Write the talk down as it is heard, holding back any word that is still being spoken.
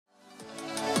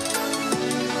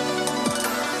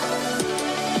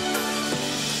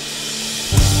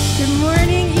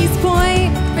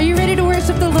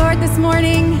this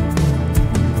morning?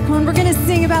 Come on, we're going to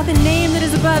sing about the name that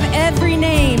is above every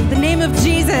name, the name of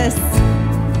Jesus.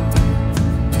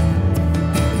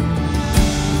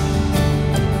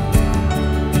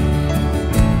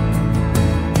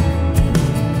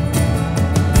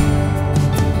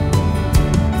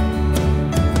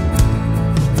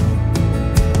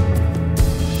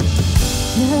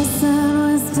 The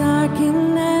sun was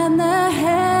darkened and the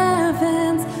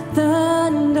heavens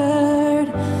thundered,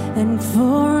 and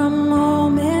for a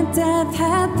moment death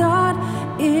had thought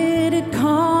it had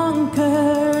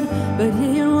conquered, but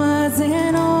it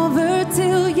wasn't over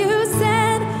till you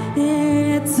said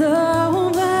it's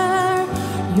over.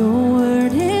 Your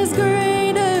word is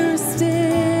greater still.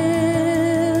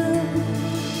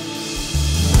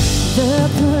 The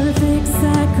perfect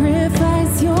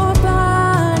sacrifice, your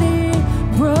body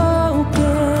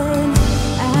broken,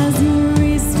 as you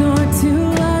restored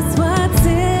to us what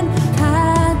sin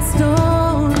had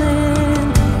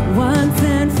stolen. Once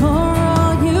and for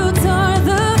all, you tore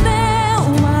the veil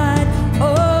wide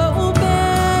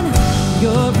open.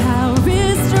 Your power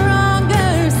is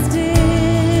stronger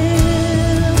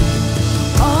still.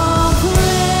 All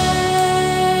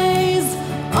praise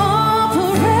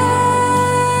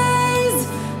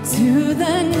to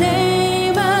the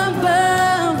name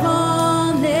above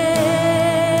all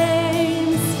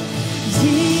names.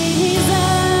 Jesus,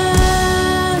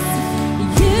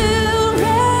 you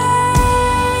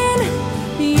reign.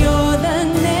 You're the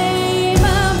name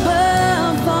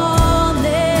above all names.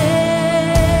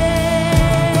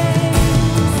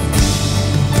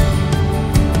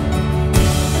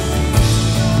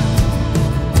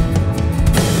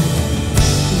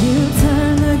 You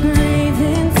turn the grave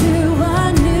into a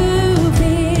new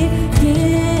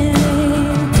beginning.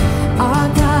 Our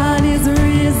God is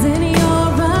risen,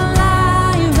 you're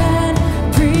alive and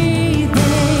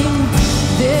breathing.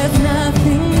 There's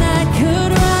nothing that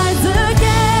could rise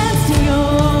against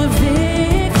your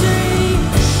victory.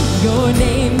 Your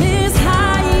name is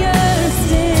higher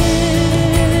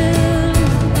still.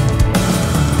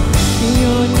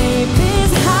 Your name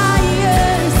is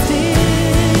higher still.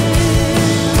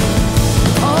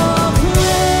 All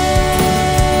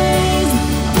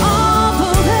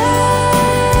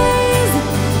praise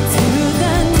to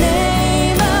the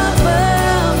name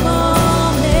above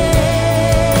all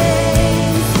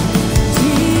names.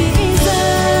 Jesus,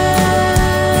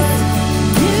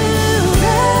 you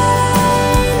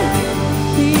reign.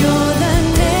 You're the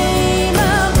name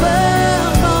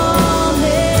above all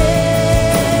names.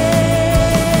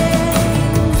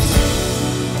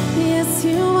 Yes,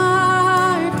 you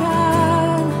are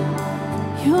God.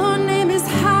 Your name is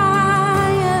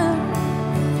higher.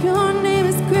 Your name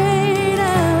is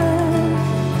greater.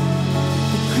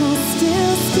 The cross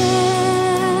still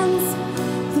stands.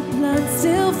 The blood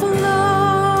still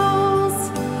flows.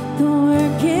 The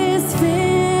work is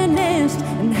finished,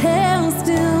 and hell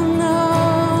still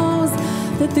knows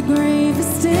that the grave is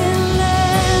still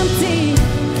empty.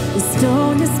 The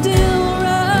stone is still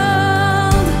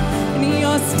rolled, and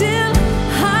you're still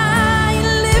high and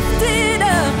lifted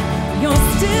up. You're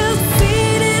still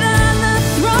seated on the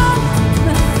throne. The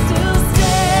blood still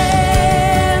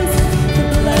stands. The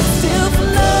blood still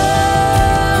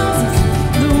flows.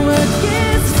 The work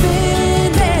is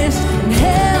finished, and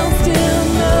hell still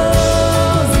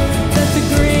knows that the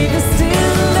grave is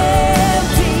still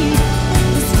empty.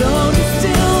 The stone is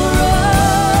still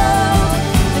rolled,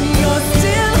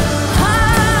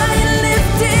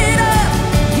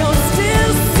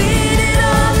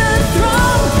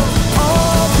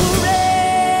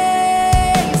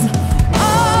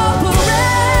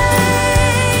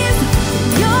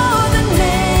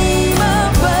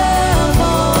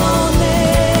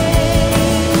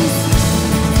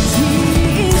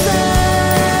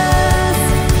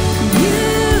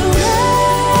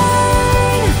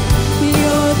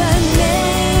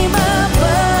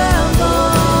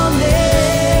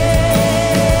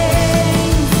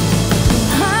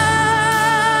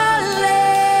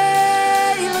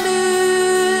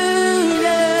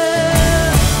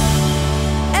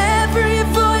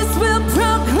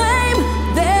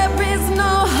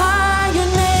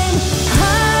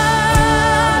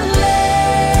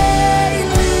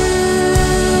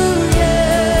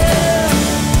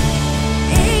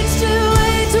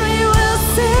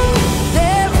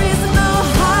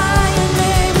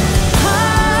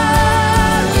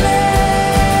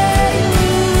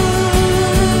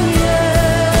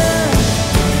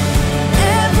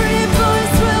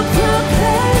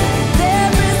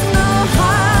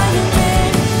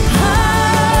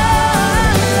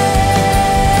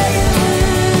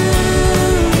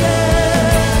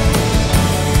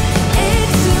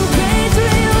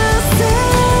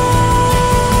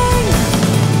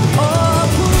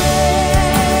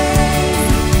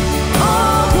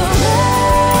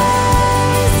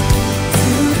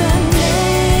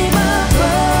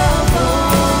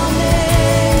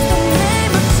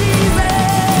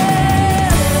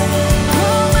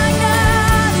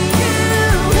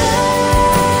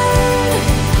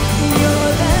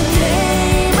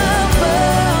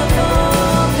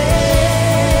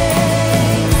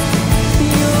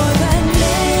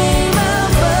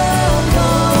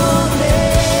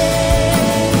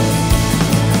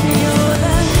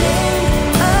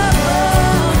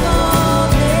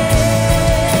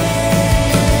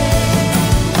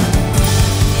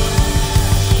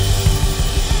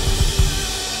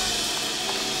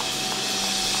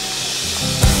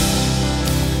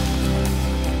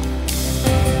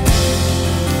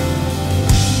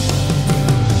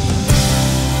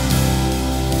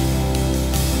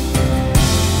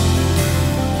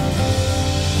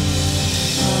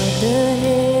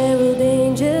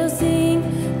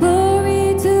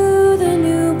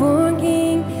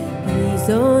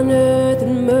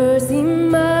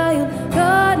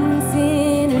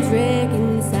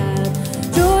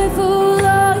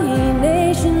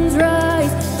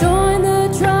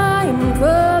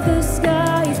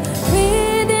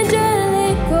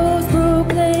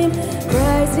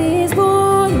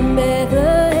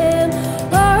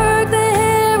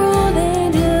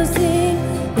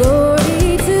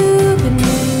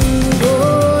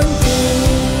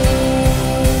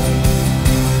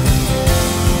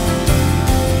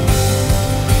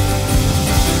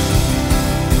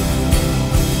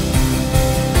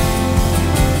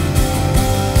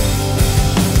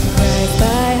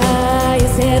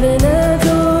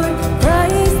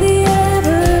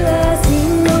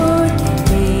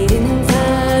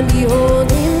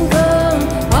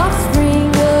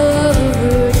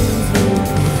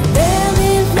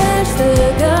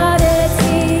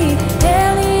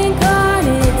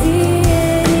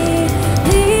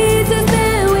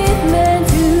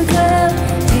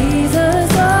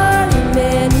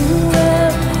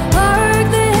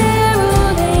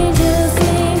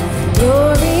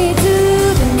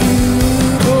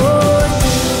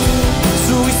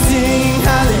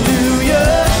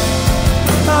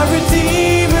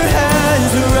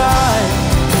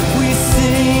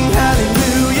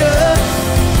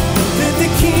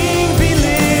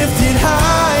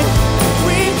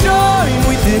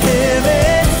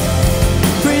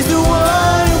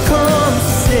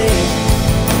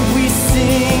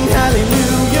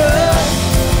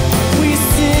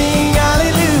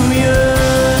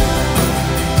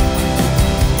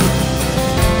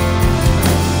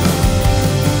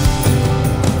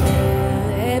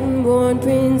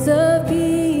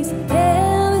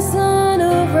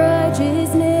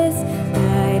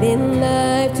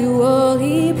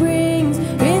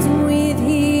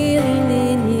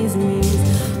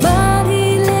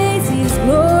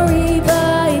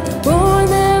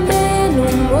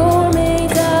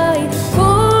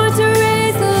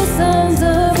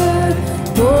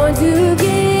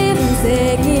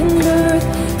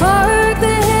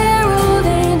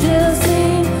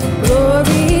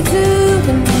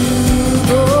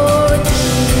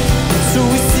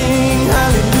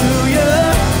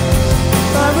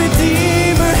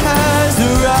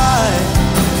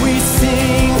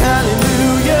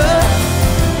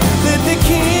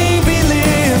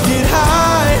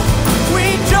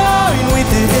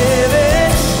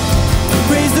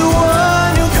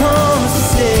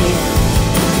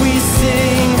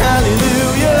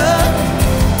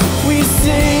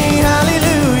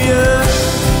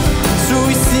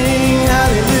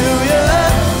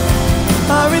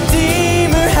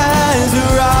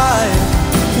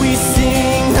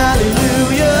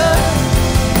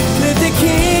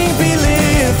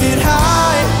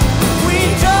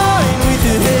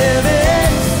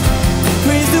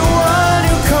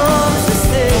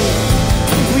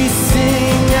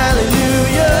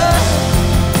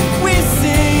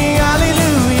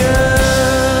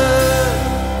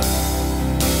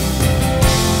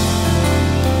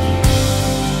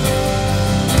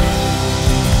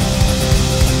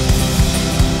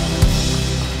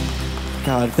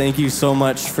 God, thank you so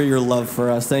much for your love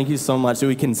for us. Thank you so much that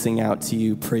we can sing out to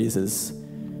you praises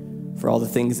for all the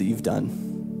things that you've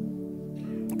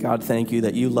done. God, thank you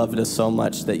that you loved us so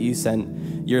much that you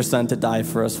sent your son to die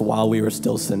for us while we were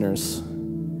still sinners.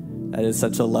 That is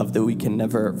such a love that we can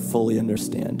never fully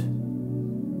understand.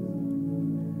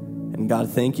 And God,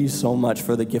 thank you so much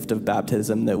for the gift of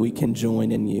baptism that we can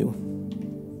join in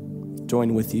you,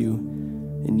 join with you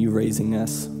in you raising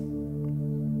us,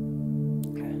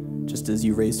 just as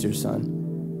you raised your son.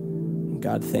 And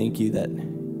God, thank you that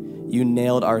you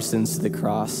nailed our sins to the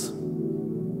cross.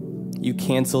 You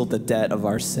canceled the debt of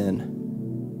our sin.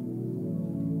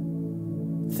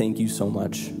 Thank you so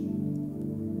much.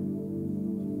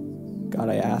 God,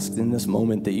 I asked in this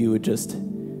moment that you would just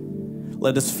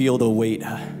let us feel the weight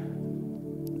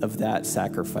of that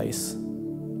sacrifice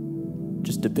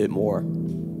just a bit more.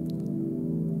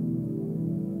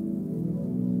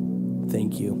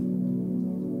 Thank you.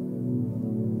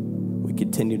 We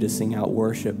continue to sing out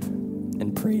worship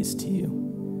and praise to you.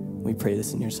 We pray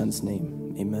this in your son's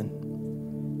name. Amen.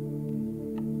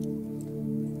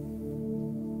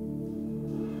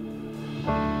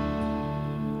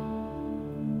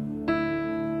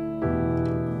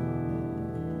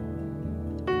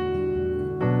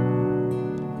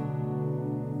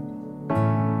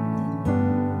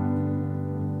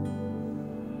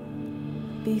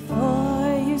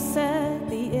 Before you set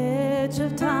the edge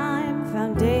of time,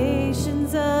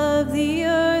 foundations of the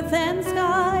earth and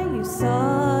sky, you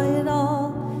saw it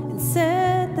all and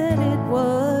said that it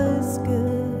was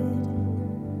good.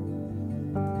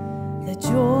 The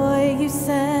joy you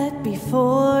set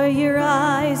before your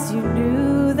eyes, you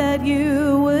knew that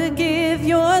you would give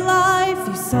your life.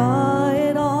 You saw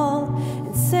it all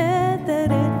and said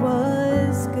that it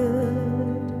was good.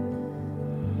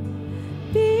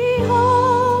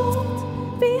 Behold,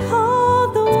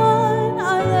 behold, the one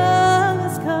our love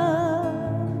has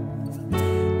come.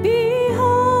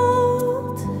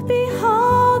 Behold,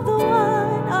 behold, the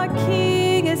one our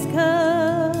King has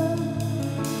come.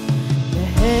 The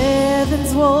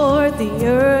heavens roared, the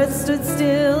earth stood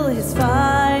still, his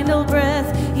final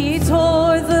breath, he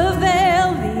tore the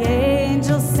veil, the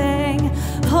angels sang,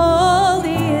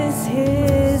 holy is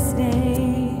his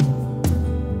name.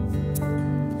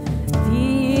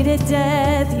 Defeated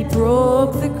death, he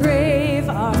broke the grave,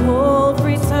 our hope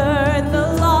returned,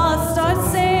 the lost are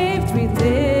saved, we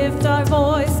lift our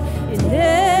voice in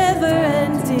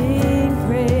never-ending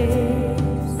praise.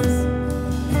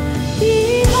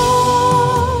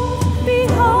 Behold,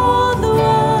 behold, the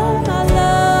one our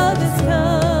love has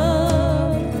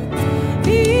come.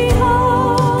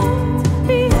 Behold,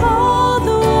 behold,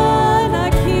 the one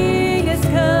our King has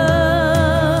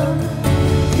come.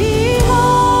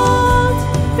 Behold,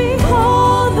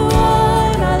 behold, the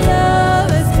one our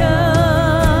love has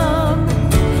come.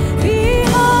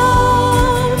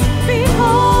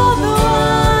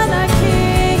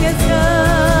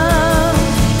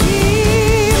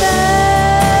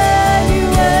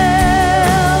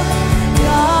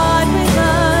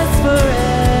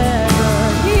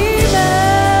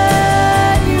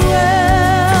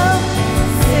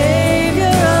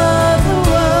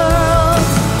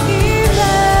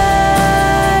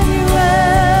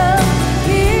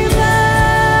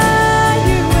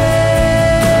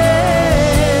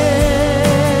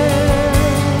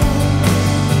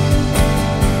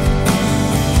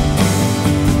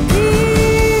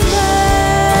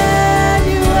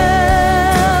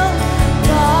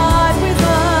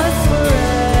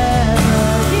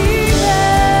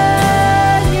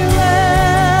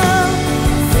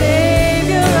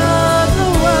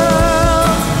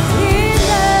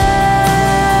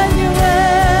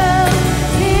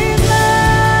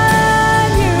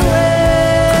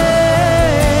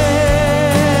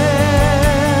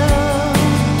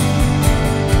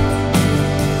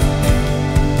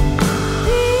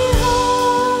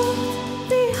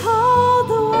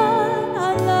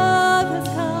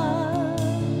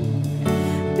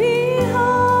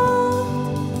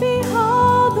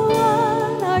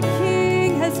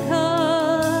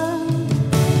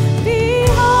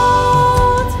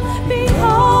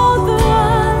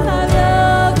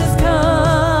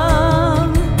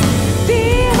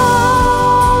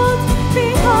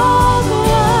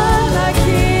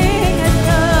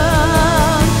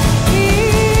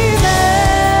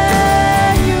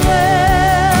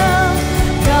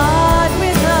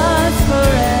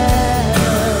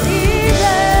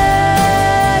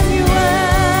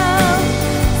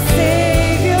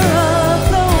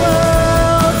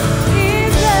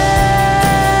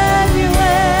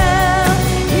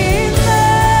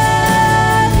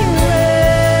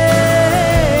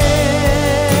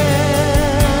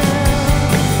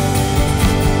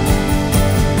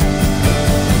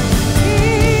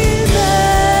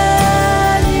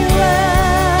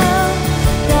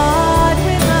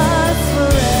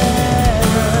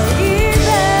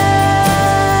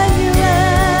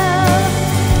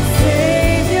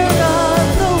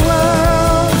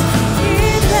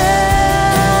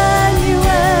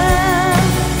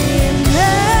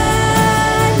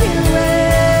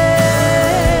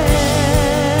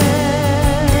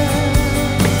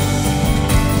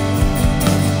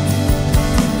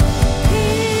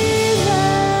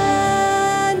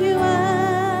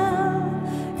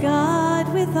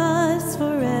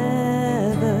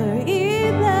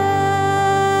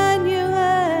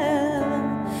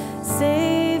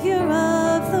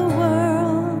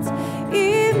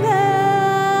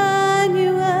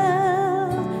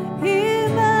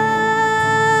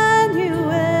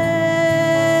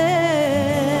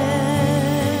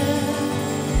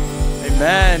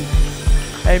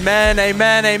 Amen,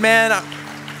 amen, amen.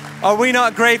 Are we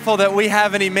not grateful that we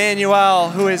have an Emmanuel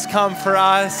who has come for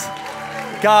us?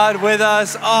 God with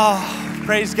us. Oh,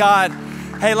 praise God.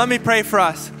 Hey, let me pray for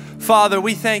us. Father,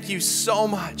 we thank you so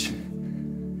much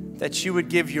that you would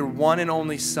give your one and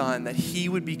only Son, that he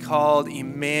would be called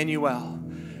Emmanuel,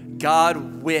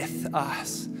 God with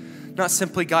us. Not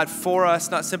simply God for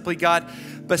us, not simply God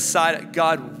beside,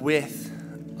 God with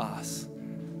us.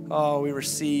 Oh, we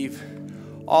receive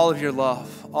all of your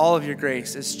love, all of your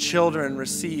grace. As children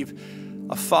receive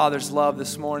a Father's love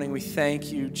this morning, we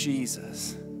thank you,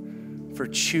 Jesus, for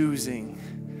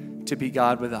choosing to be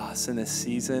God with us in this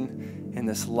season, in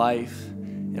this life,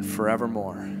 and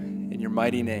forevermore. In your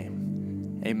mighty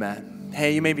name, amen.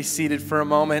 Hey, you may be seated for a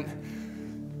moment.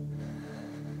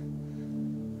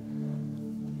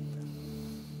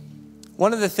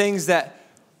 One of the things that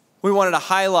we wanted to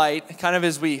highlight, kind of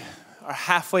as we are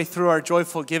halfway through our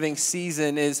joyful giving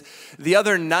season, is the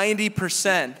other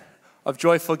 90% of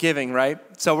joyful giving, right?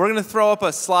 So we're going to throw up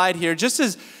a slide here just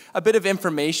as a bit of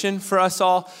information for us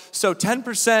all. So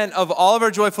 10% of all of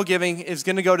our joyful giving is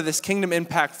going to go to this Kingdom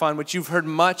Impact Fund, which you've heard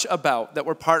much about, that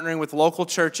we're partnering with local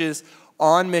churches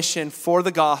on mission for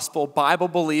the gospel, Bible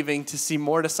believing, to see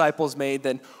more disciples made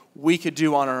than we could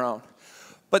do on our own.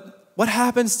 But what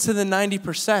happens to the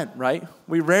 90%, right?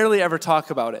 We rarely ever talk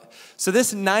about it. So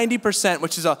this 90%,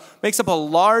 which makes up a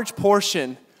large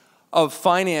portion of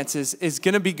finances, is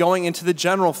going to be going into the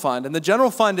general fund. And the general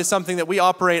fund is something that we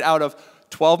operate out of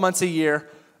 12 months a year.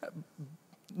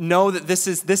 Know that this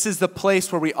is the place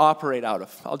where we operate out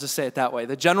of. I'll just say it that way.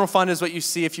 The general fund is what you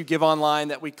see if you give online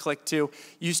that we click to.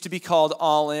 Used to be called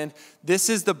All In. This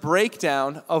is the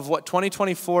breakdown of what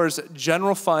 2024's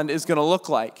general fund is going to look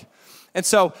like. And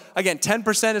so, again,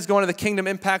 10% is going to the Kingdom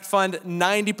Impact Fund.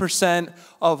 90%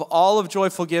 of all of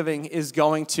joyful giving is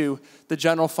going to the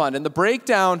general fund. And the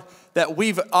breakdown that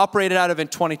we've operated out of in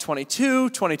 2022,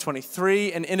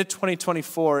 2023, and into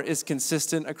 2024 is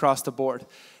consistent across the board.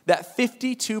 That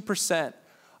 52%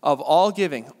 of all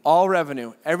giving, all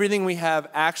revenue, everything we have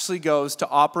actually goes to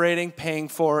operating, paying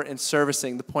for, and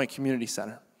servicing the Point Community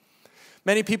Center.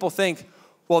 Many people think,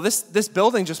 well, this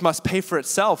building just must pay for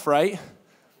itself, right?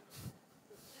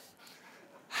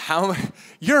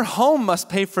 Your home must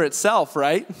pay for itself,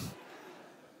 right?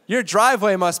 Your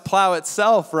driveway must plow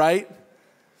itself, right?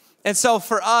 And so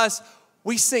for us,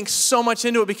 we sink so much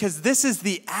into it because this is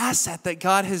the asset that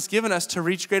God has given us to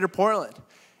reach Greater Portland.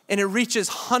 And it reaches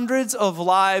hundreds of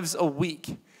lives a week.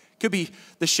 It could be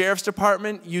the sheriff's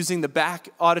department using the back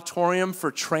auditorium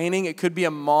for training. It could be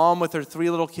a mom with her 3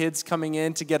 little kids coming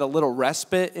in to get a little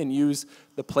respite and use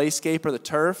the playscape or the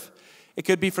turf. It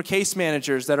could be for case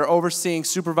managers that are overseeing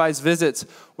supervised visits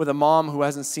with a mom who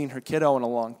hasn't seen her kiddo in a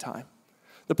long time.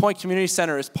 The Point Community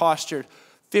Center is postured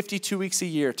 52 weeks a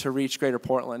year to reach Greater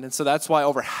Portland. And so that's why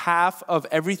over half of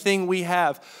everything we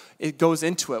have, it goes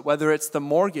into it, whether it's the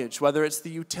mortgage, whether it's the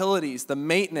utilities, the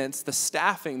maintenance, the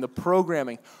staffing, the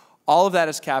programming, all of that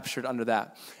is captured under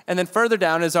that. And then further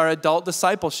down is our adult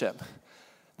discipleship.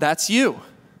 That's you.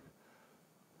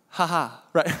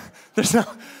 Right?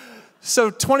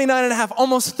 So 29.5%,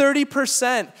 almost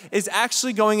 30% is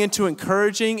actually going into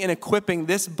encouraging and equipping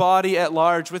this body at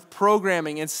large with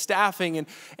programming and staffing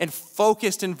and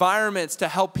focused environments to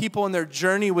help people in their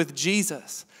journey with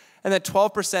Jesus. And that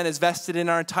 12% is vested in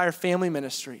our entire family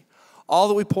ministry. All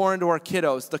that we pour into our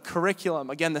kiddos, the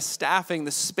curriculum, again, the staffing,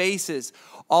 the spaces,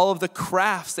 all of the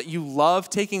crafts that you love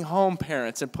taking home,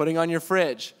 parents, and putting on your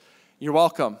fridge. You're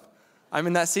welcome. I'm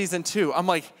in that season too. I'm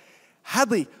like,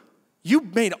 Hadley, you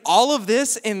made all of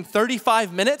this in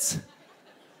 35 minutes?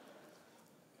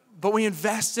 But we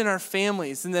invest in our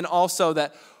families. And then also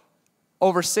that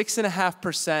over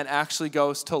 6.5% actually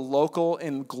goes to local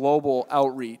and global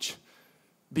outreach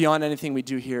beyond anything we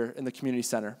do here in the community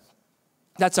center.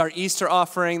 That's our Easter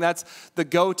offering. That's the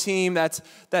Go team. That's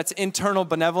internal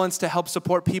benevolence to help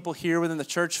support people here within the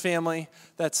church family.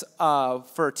 That's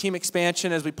for team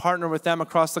expansion as we partner with them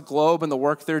across the globe and the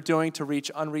work they're doing to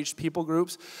reach unreached people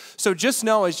groups. So just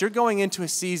know as you're going into a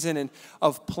season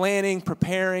of planning,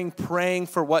 preparing, praying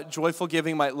for what joyful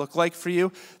giving might look like for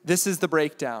you, this is the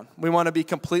breakdown. We want to be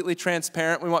completely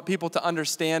transparent. We want people to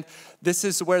understand this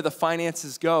is where the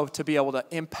finances go to be able to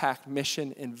impact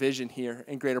mission and vision here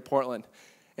in Greater Portland.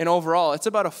 And overall, it's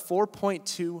about a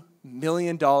 $4.2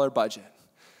 million budget.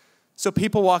 So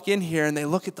people walk in here and they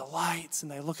look at the lights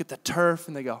and they look at the turf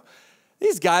and they go,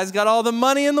 these guys got all the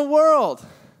money in the world.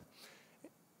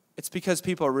 It's because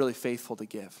people are really faithful to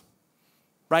give,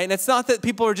 right? And it's not that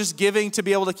people are just giving to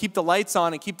be able to keep the lights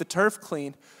on and keep the turf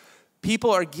clean.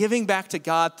 People are giving back to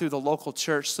God through the local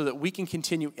church so that we can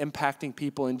continue impacting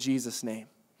people in Jesus' name.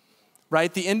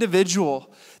 right? The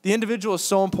individual is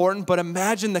so important, but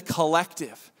imagine the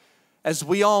collective. As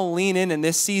we all lean in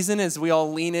this season, as we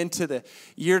all lean into the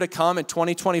year to come in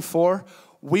 2024,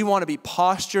 we want to be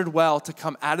postured well to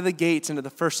come out of the gates into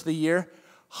the first of the year,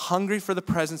 hungry for the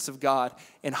presence of God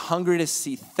and hungry to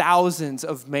see thousands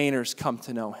of Mainers come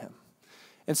to know him.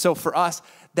 And so for us,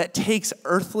 that takes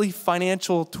earthly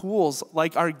financial tools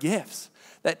like our gifts.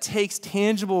 That takes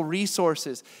tangible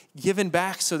resources given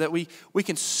back so that we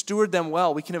can steward them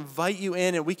well. We can invite you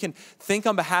in and we can think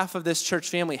on behalf of this church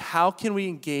family, how can we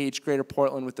engage Greater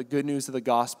Portland with the good news of the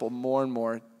gospel more and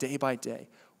more, day by day,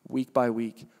 week by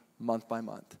week, month by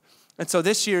month. And so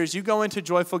this year, as you go into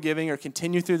joyful giving or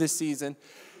continue through this season,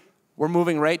 we're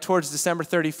moving right towards December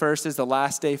 31st is the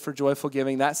last day for joyful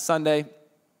giving. That Sunday,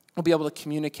 we'll be able to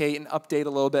communicate and update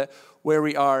a little bit where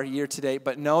we are year to date.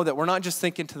 But know that we're not just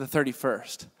thinking to the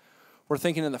 31st. We're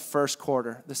thinking in the first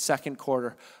quarter, the second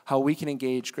quarter, how we can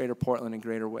engage Greater Portland in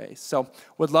greater ways. So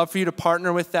would love for you to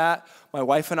partner with that. My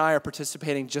wife and I are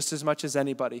participating just as much as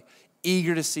anybody,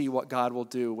 eager to see what God will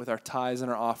do with our tithes and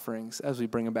our offerings as we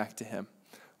bring them back to him.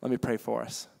 Let me pray for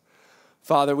us.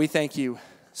 Father, we thank you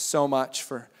so much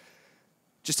for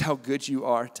just how good you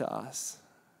are to us,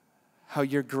 how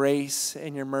your grace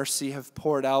and your mercy have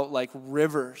poured out like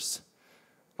rivers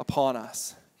upon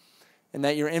us, and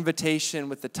that your invitation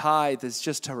with the tithe is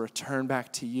just to return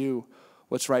back to you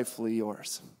what's rightfully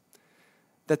yours.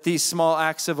 That these small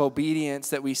acts of obedience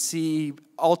that we see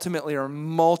ultimately are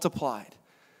multiplied,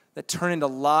 that turn into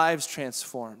lives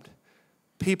transformed,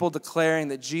 people declaring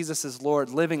that Jesus is Lord,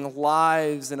 living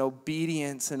lives in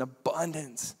obedience and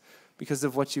abundance because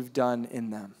of what you've done in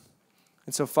them.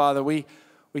 And so, Father, we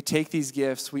take these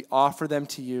gifts, we offer them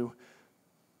to you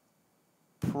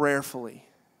prayerfully,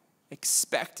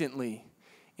 expectantly,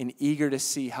 and eager to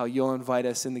see how you'll invite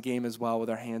us in the game as well with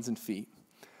our hands and feet.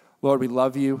 Lord, we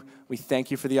love you. We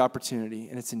thank you for the opportunity,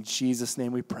 and it's in Jesus'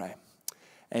 name we pray.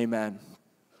 Amen.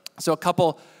 So a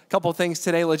couple things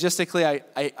today. Logistically,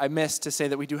 I missed to say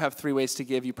that we do have 3 ways to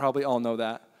give. You probably all know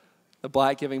that. The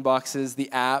black giving boxes,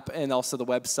 the app, and also the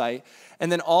website.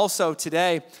 And then also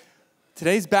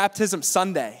today's Baptism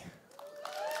Sunday.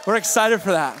 We're excited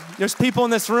for that. There's people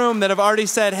in this room that have already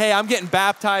said, hey, I'm getting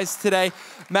baptized today.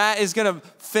 Matt is going to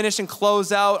finish and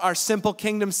close out our Simple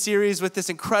Kingdom series with this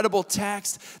incredible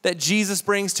text that Jesus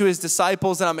brings to his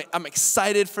disciples, and I'm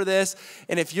excited for this.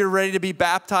 And if you're ready to be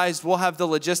baptized, we'll have the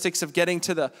logistics of getting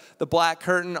to the black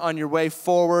curtain on your way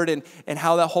forward and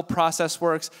how that whole process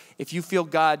works. If you feel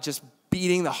God just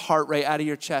beating the heart rate out of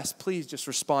your chest, please just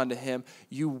respond to him.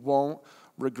 You won't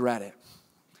regret it.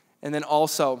 And then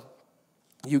also,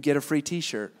 you get a free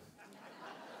t-shirt.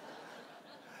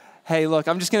 Hey, look,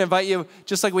 I'm just going to invite you,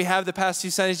 just like we have the past 2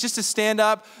 Sundays, just to stand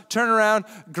up, turn around,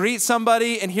 greet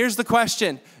somebody, and here's the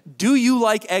question. Do you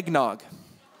like eggnog?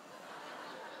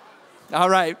 All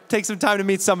right, take some time to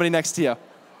meet somebody next to you.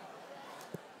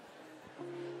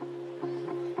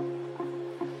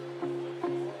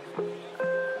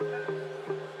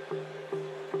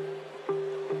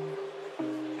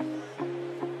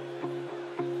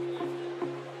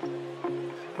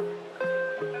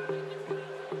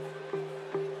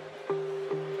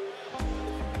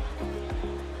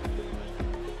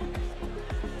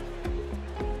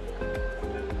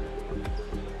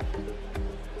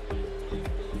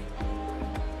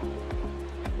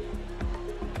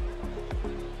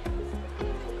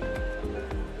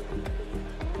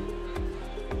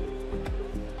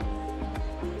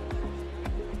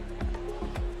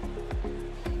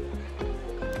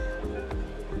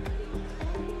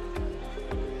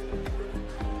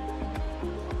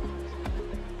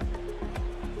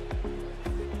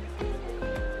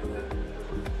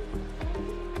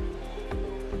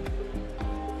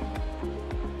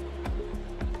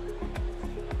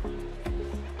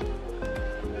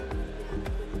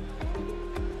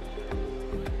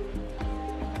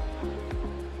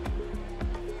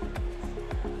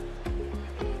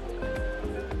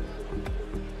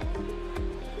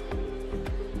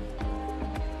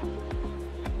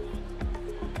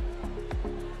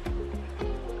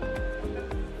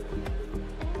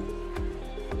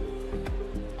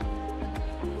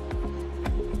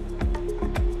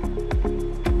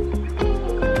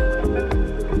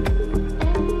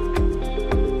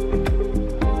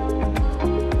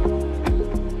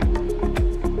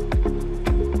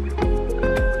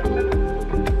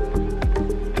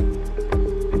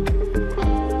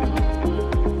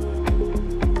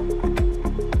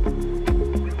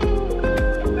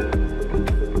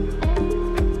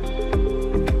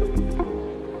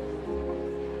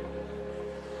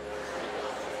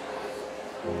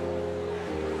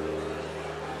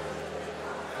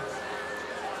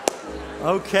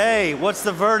 Okay, what's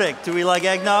the verdict? Do we like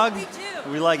eggnog? We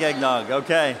do. We like eggnog,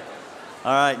 okay.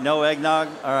 All right, no eggnog?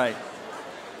 All right.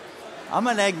 I'm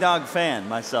an eggnog fan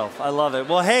myself. I love it.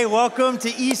 Well, hey, welcome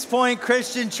to East Point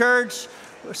Christian Church.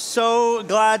 We're so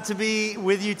glad to be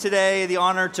with you today. The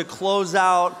honor to close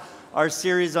out our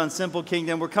series on Simple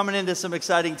Kingdom. We're coming into some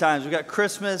exciting times. We've got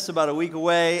Christmas about a week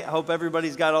away. I hope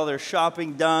everybody's got all their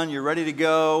shopping done. You're ready to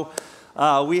go.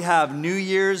 We have New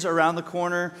Year's around the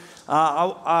corner.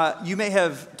 You may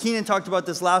have, Keenan talked about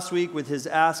this last week with his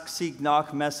Ask, Seek,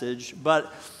 Knock message,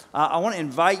 but I want to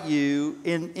invite you,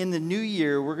 in the new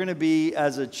year, we're going to be,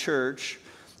 as a church,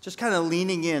 just kind of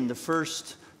leaning in the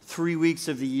first 3 weeks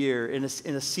of the year in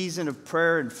a season of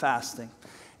prayer and fasting.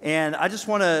 And I just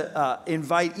want to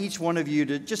invite each one of you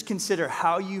to just consider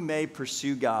how you may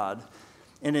pursue God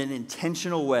in an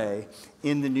intentional way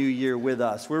in the new year with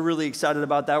us. We're really excited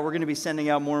about that. We're going to be sending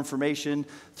out more information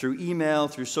through email,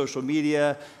 through social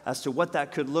media, as to what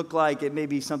that could look like. It may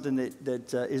be something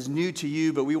that is new to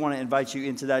you, but we want to invite you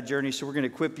into that journey. So we're going to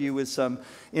equip you with some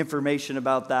information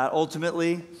about that.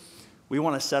 Ultimately, we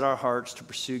want to set our hearts to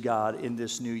pursue God in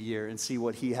this new year and see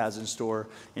what He has in store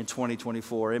in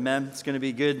 2024. Amen? It's going to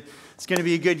be good. It's going to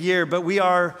be a good year, but we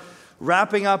are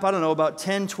wrapping up, I don't know, about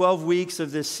 10, 12 weeks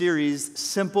of this series,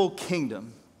 Simple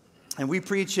Kingdom. And we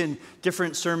preach in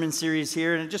different sermon series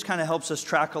here, and it just kind of helps us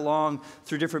track along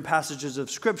through different passages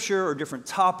of Scripture or different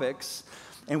topics.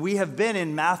 And we have been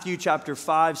in Matthew chapter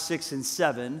 5, 6, and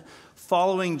 7,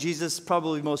 following Jesus'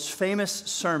 probably most famous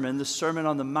sermon, the Sermon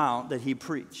on the Mount that He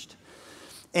preached.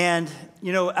 And,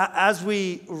 you know, as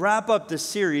we wrap up this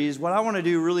series, what I want to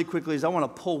do really quickly is I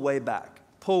want to pull way back,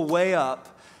 pull way up,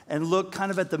 and look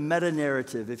kind of at the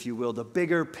meta-narrative, if you will, the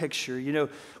bigger picture. You know,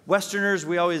 Westerners,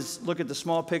 we always look at the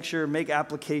small picture, make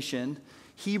application.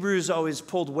 Hebrews always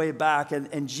pulled way back,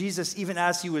 and Jesus, even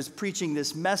as He was preaching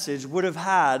this message, would have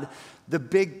had the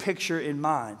big picture in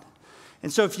mind.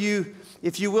 And so if you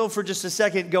will, for just a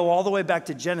second, go all the way back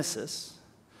to Genesis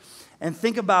and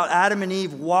think about Adam and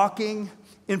Eve walking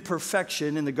in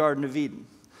perfection in the Garden of Eden.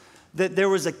 That there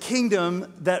was a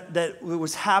kingdom that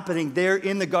was happening there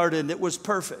in the garden that was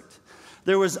perfect.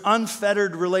 There was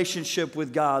unfettered relationship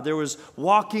with God. There was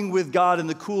walking with God in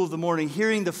the cool of the morning,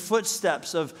 hearing the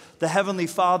footsteps of the Heavenly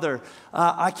Father.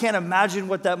 I can't imagine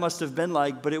what that must have been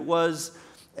like, but it was,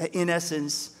 in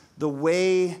essence, the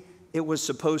way it was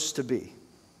supposed to be.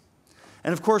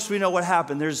 And of course, we know what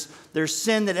happened. There's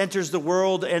sin that enters the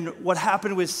world, and what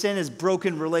happened with sin is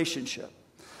broken relationship.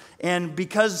 And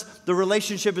because the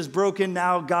relationship is broken,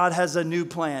 now God has a new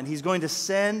plan. He's going to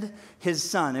send His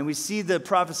Son. And we see the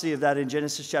prophecy of that in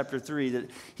Genesis chapter 3, that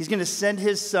He's going to send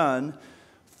His Son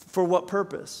for what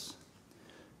purpose?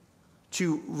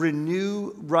 To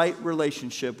renew right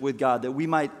relationship with God, that we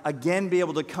might again be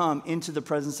able to come into the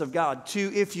presence of God.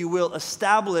 To, if you will,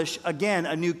 establish again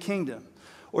a new kingdom,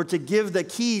 or to give the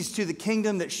keys to the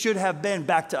kingdom that should have been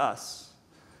back to us.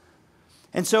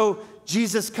 And so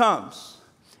Jesus comes.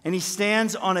 And He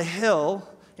stands on a hill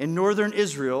in northern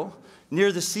Israel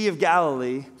near the Sea of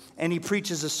Galilee, and He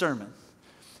preaches a sermon.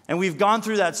 And we've gone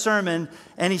through that sermon,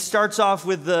 and He starts off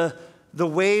with the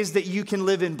ways that you can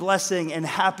live in blessing and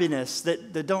happiness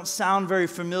that don't sound very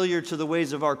familiar to the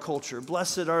ways of our culture.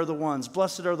 Blessed are the ones,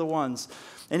 blessed are the ones.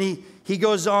 And he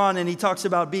goes on, and He talks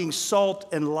about being salt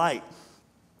and light.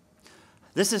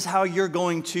 This is how you're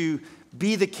going to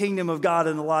be the kingdom of God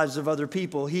in the lives of other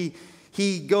people.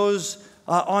 He goes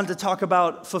on to talk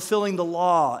about fulfilling the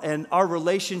law and our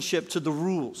relationship to the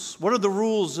rules. What are the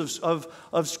rules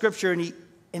of Scripture?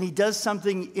 And he does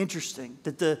something interesting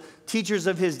that the teachers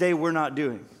of His day were not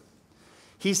doing.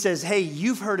 He says, hey,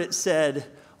 you've heard it said,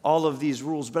 all of these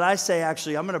rules, but I say,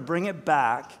 actually, I'm going to bring it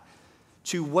back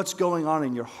to what's going on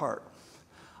in your heart.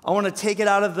 I want to take it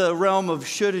out of the realm of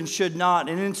should and should not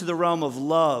and into the realm of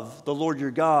love the Lord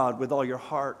your God with all your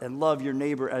heart and love your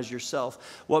neighbor as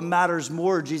yourself. What matters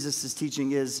more, Jesus is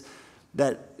teaching, is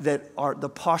that the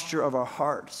posture of our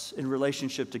hearts in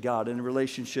relationship to God and in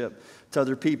relationship to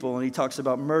other people. And He talks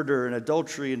about murder and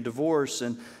adultery and divorce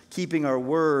and keeping our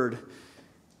word.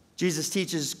 Jesus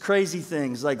teaches crazy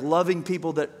things like loving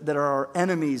people that are our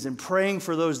enemies and praying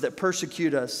for those that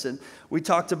persecute us. And we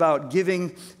talked about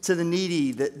giving to the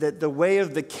needy, that the way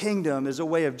of the kingdom is a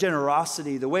way of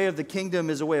generosity. The way of the kingdom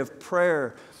is a way of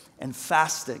prayer and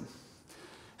fasting.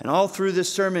 And all through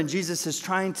this sermon, Jesus is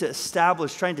trying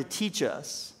to teach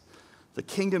us the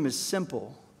kingdom is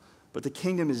simple, but the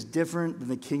kingdom is different than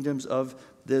the kingdoms of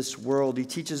this world. He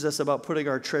teaches us about putting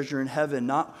our treasure in heaven,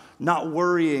 not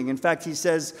worrying. In fact, He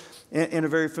says in a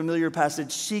very familiar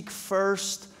passage, seek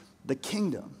first the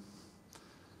kingdom.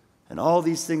 and all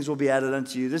these things will be added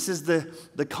unto you. This is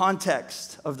the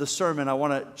context of the sermon. I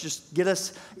want to just get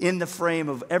us in the frame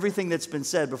of everything that's been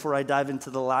said before I dive into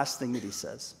the last thing that he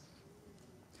says.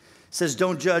 He says,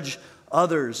 don't judge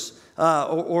others,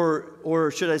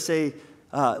 or should I say,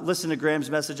 listen to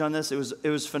Graham's message on this. It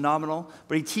was phenomenal.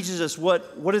 But he teaches us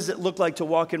what does it look like to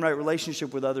walk in right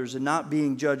relationship with others and not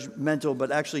being judgmental, but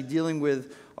actually dealing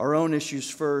with our own issues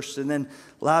first. And then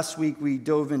last week we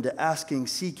dove into asking,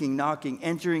 seeking, knocking,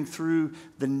 entering through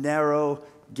the narrow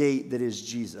gate that is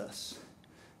Jesus.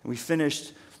 And we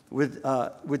finished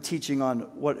with teaching on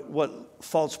what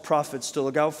false prophets to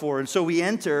look out for. And so we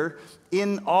enter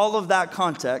in all of that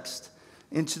context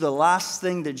into the last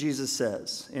thing that Jesus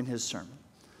says in his sermon.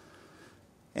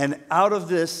 And out of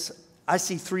this, I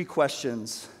see 3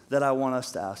 questions that I want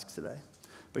us to ask today.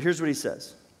 But here's what he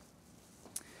says.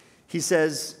 He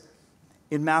says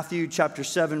in Matthew chapter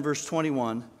 7, verse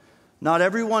 21, not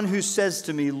everyone who says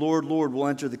to me, Lord, Lord, will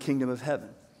enter the kingdom of heaven,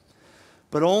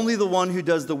 but only the one who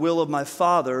does the will of my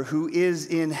Father who is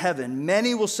in heaven.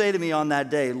 Many will say to me on that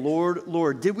day, Lord,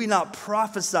 Lord, did we not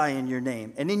prophesy in your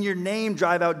name, and in your name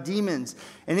drive out demons,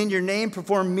 and in your name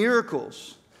perform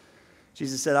miracles?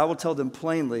 Jesus said, I will tell them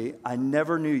plainly, I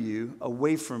never knew you.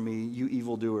 Away from me, you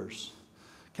evildoers.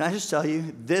 Can I just tell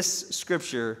you, this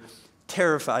scripture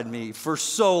terrified me for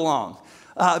so long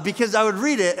because I would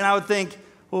read it and I would think,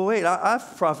 well, wait,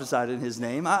 I've prophesied in his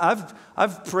name.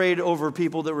 I've prayed over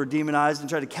people that were demonized and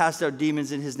tried to cast out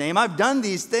demons in his name. I've done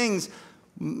these things.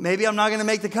 Maybe I'm not going to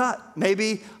make the cut.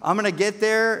 Maybe I'm going to get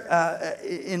there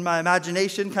in my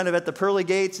imagination, kind of at the pearly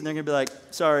gates, and they're going to be like,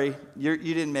 sorry, you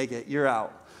didn't make it. You're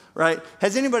out, right?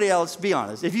 Has anybody else, be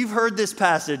honest, if you've heard this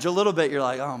passage a little bit, you're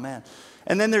like, oh, man.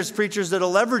 And then there's preachers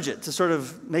that'll leverage it to sort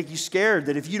of make you scared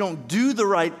that if you don't do the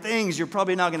right things, you're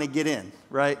probably not going to get in,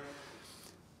 right?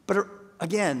 But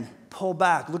again, pull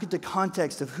back. Look at the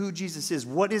context of who Jesus is.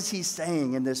 What is he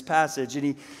saying in this passage?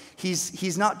 And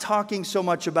he's not talking so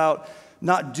much about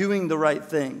not doing the right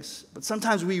things. But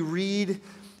sometimes we read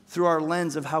through our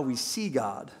lens of how we see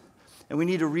God. And we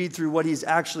need to read through what he's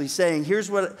actually saying. Here's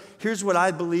what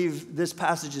I believe this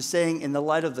passage is saying in the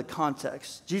light of the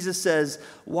context. Jesus says,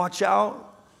 watch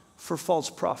out for false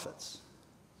prophets.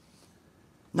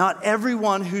 Not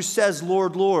everyone who says,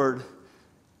 Lord, Lord,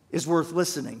 is worth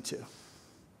listening to.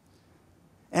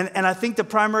 And I think the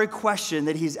primary question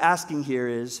that he's asking here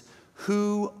is,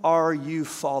 who are you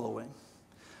following?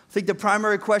 I think the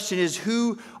primary question is,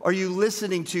 who are you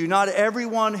listening to? Not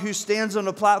everyone who stands on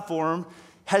a platform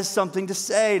has something to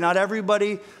say. Not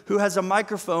everybody who has a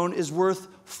microphone is worth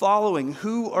following.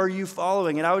 Who are you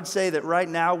following? And I would say that right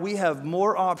now we have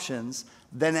more options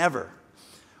than ever.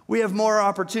 We have more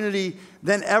opportunity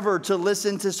than ever to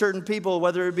listen to certain people,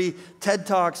 whether it be TED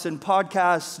Talks and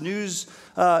podcasts,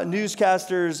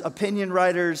 newscasters, opinion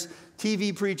writers,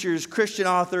 TV preachers, Christian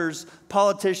authors,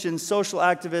 politicians, social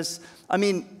activists. I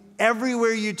mean,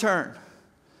 everywhere you turn,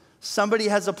 somebody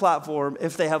has a platform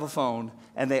if they have a phone,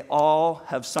 and they all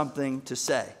have something to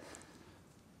say.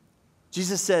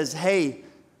 Jesus says, hey,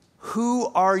 who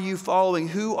are you following?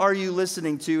 Who are you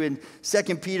listening to? In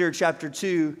 2 Peter chapter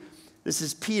 2, this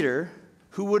is Peter,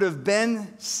 who would have been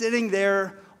sitting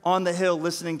there on the hill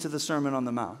listening to the Sermon on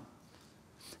the Mount.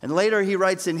 And later he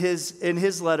writes in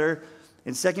his letter,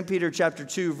 in 2 Peter chapter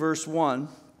 2, verse 1,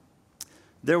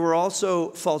 there were also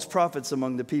false prophets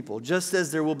among the people, just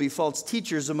as there will be false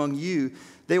teachers among you.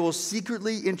 They will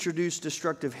secretly introduce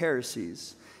destructive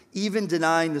heresies, even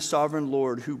denying the sovereign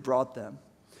Lord who brought them,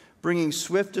 bringing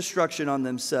swift destruction on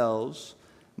themselves.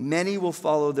 Many will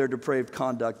follow their depraved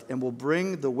conduct and will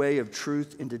bring the way of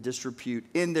truth into disrepute.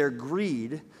 In their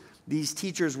greed, these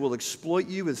teachers will exploit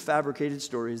you with fabricated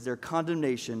stories. Their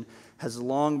condemnation has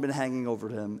long been hanging over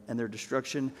them, and their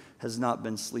destruction has not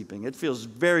been sleeping. It feels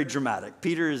very dramatic.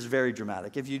 Peter is very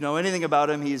dramatic. If you know anything about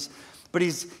him, he's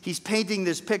painting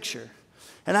this picture.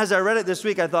 And as I read it this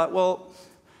week, I thought, well,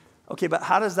 okay, but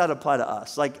how does that apply to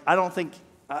us? Like,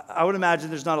 I would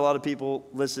imagine there's not a lot of people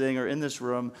listening or in this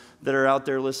room that are out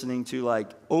there listening to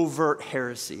like overt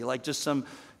heresy, like just some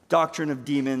doctrine of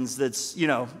demons that's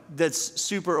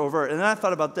super overt. And then I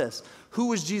thought about this. Who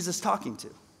was Jesus talking to?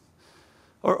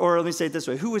 Or let me say it this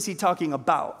way. Who was he talking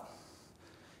about?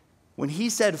 When he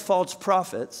said false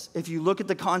prophets, if you look at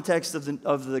the context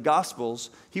of the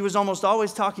Gospels, he was almost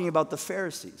always talking about the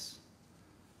Pharisees.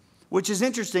 Which is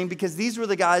interesting because these were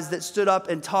the guys that stood up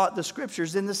and taught the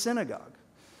scriptures in the synagogue.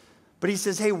 But he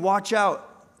says, hey, watch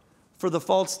out for the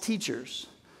false teachers.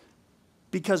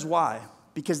 Because why?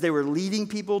 Because they were leading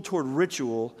people toward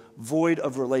ritual void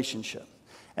of relationship.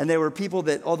 And they were people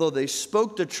that, although they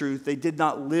spoke the truth, they did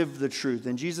not live the truth.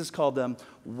 And Jesus called them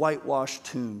whitewashed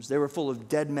tombs. They were full of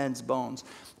dead men's bones.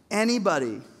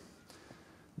 Anybody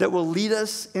that will lead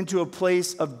us into a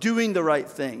place of doing the right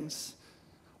things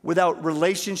without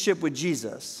relationship with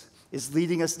Jesus is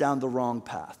leading us down the wrong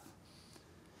path.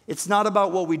 It's not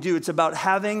about what we do. It's about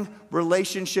having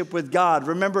relationship with God.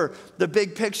 Remember, the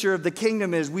big picture of the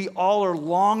kingdom is we all are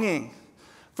longing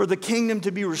for the kingdom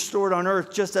to be restored on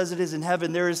earth just as it is in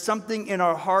heaven. There is something in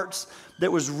our hearts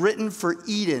that was written for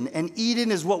Eden, and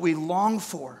Eden is what we long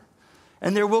for.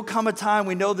 And there will come a time,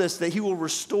 we know this, that he will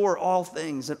restore all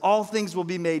things, and all things will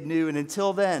be made new. And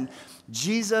until then,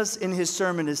 Jesus in his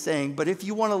sermon is saying, but if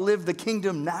you want to live the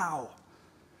kingdom now,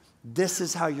 this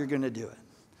is how you're going to do it.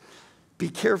 Be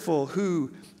careful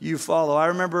who you follow. I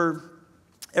remember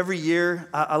every year,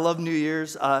 I love New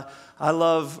Year's. I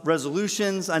love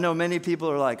resolutions. I know many people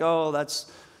are like, oh,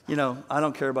 that's, I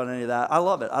don't care about any of that. I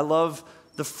love it. I love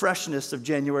the freshness of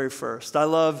January 1st. I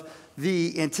love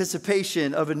the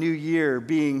anticipation of a new year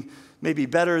being maybe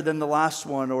better than the last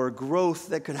one, or growth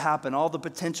that could happen, all the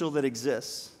potential that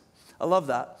exists. I love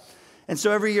that. And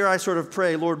so every year I sort of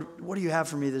pray, Lord, what do you have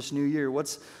for me this new year?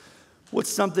 What's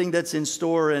something that's in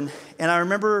store? And I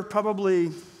remember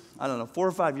probably, 4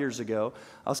 or 5 years ago,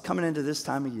 I was coming into this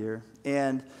time of year,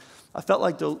 and I felt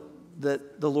like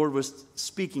that the Lord was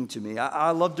speaking to me.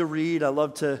 I love to read. I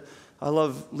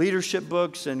love leadership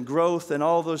books and growth and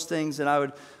all those things. And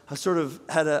I sort of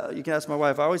had you can ask my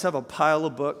wife, I always have a pile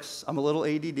of books. I'm a little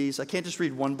ADD, so I can't just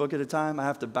read one book at a time. I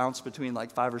have to bounce between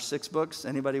like 5 or 6 books.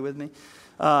 Anybody with me?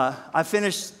 I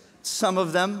finished some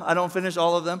of them. I don't finish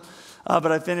all of them,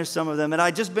 but I finished some of them. And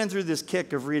I'd just been through this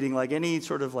kick of reading like any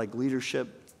sort of like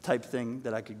leadership type thing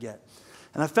that I could get.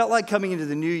 And I felt like coming into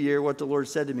the new year, what the Lord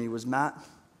said to me was, Matt,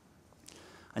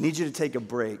 I need you to take a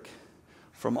break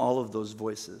from all of those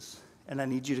voices, and I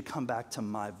need you to come back to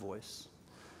my voice.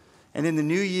 And in the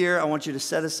new year, I want you to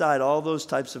set aside all those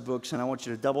types of books, and I want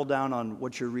you to double down on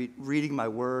what you're reading my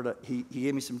word. He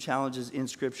gave me some challenges in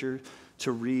Scripture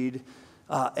to read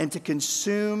and to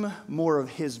consume more of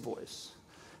his voice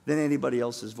than anybody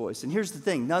else's voice. And here's the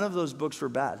thing, none of those books were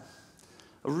bad.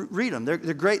 Read them. They're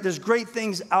great. There's great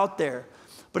things out there.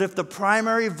 But if the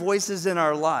primary voices in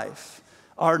our life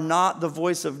are not the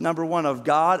voice of, number one, of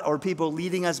God or people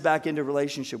leading us back into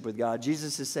relationship with God,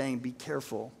 Jesus is saying, be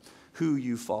careful who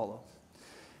you follow.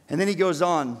 And then he goes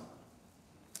on,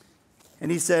 and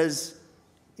he says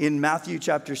in Matthew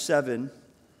chapter 7,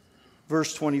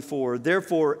 verse 24,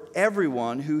 therefore,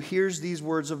 everyone who hears these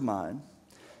words of mine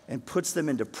and puts them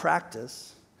into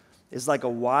practice is like a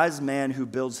wise man who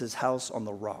builds his house on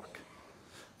the rock.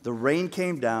 The rain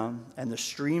came down, and the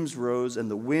streams rose,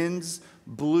 and the winds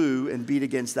blew and beat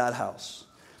against that house.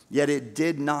 Yet it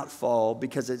did not fall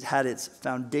because it had its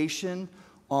foundation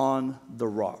on the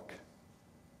rock.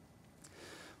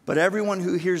 But everyone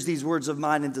who hears these words of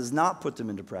mine and does not put them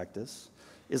into practice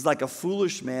is like a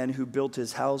foolish man who built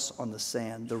his house on the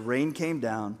sand. The rain came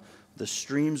down, the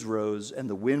streams rose, and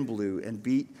the wind blew and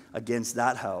beat against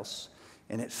that house,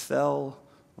 and it fell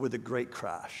with a great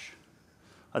crash.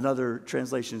 Another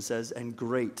translation says, and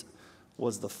great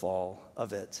was the fall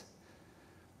of it.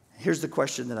 Here's the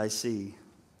question that I see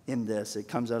in this. It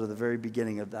comes out of the very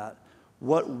beginning of that.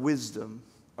 What wisdom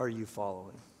are you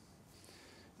following?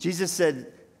 Jesus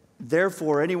said,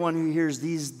 therefore, anyone who hears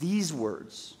these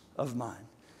words of mine,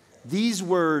 these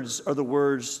words are the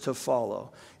words to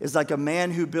follow. It's like a man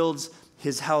who builds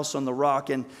his house on the rock.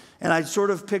 And I sort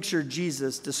of picture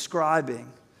Jesus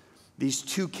describing these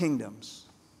two kingdoms.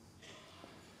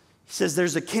 He says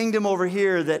there's a kingdom over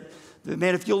here that,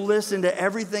 man, if you'll listen to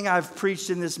everything I've preached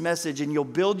in this message and you'll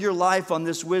build your life on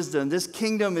this wisdom, this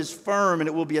kingdom is firm and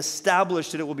it will be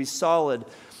established and it will be solid.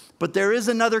 But there is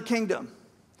another kingdom.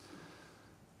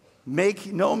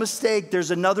 Make no mistake,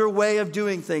 there's another way of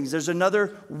doing things. There's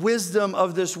another wisdom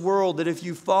of this world that if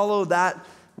you follow that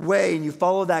way and you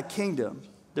follow that kingdom,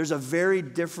 there's a very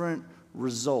different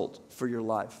result for your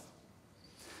life.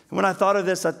 And when I thought of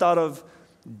this, I thought of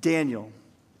Daniel.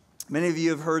 Many of you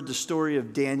have heard the story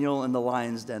of Daniel and the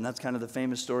lion's den. That's kind of the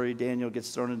famous story. Daniel gets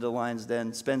thrown into the lion's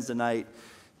den, spends the night.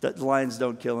 The lions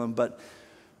don't kill him. But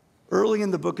early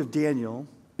in the book of Daniel,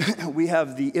 we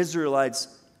have the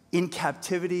Israelites in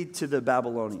captivity to the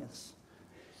Babylonians.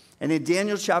 And in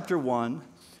Daniel chapter 1,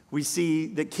 we see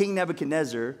that King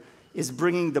Nebuchadnezzar is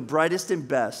bringing the brightest and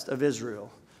best of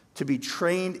Israel to be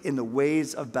trained in the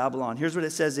ways of Babylon. Here's what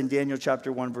it says in Daniel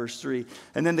chapter 1, verse 3.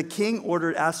 And then the king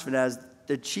ordered Ashpenaz,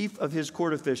 the chief of his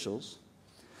court officials,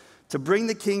 to bring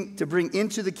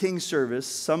into the king's service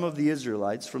some of the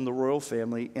Israelites from the royal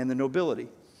family and the nobility,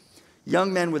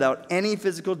 young men without any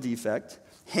physical defect,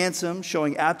 handsome,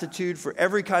 showing aptitude for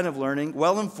every kind of learning,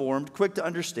 well-informed, quick to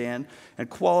understand, and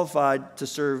qualified to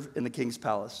serve in the king's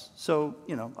palace. So,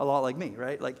 a lot like me,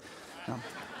 right?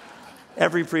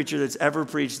 Every preacher that's ever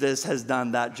preached this has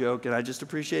done that joke, and I just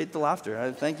appreciate the laughter.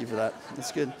 I thank you for that.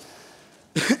 That's good.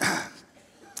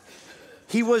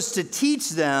 He was to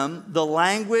teach them the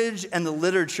language and the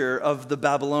literature of the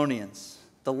Babylonians,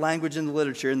 the language and the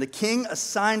literature. And the king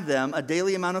assigned them a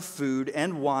daily amount of food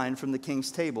and wine from the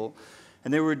king's table.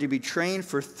 And they were to be trained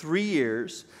for 3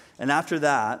 years. And after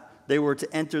that, they were to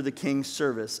enter the king's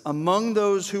service. Among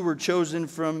those who were chosen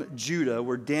from Judah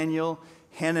were Daniel,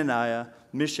 Hananiah,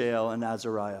 Mishael, and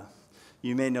Azariah.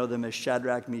 You may know them as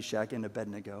Shadrach, Meshach, and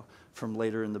Abednego from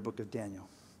later in the book of Daniel.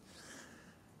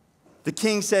 The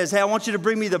king says, hey, I want you to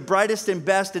bring me the brightest and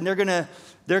best, and they're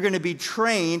going to be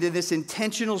trained in this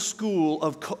intentional school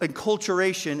of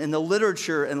enculturation in the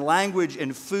literature and language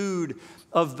and food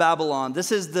of Babylon.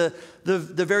 This is the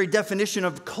very definition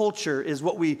of culture, is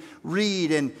what we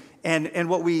read and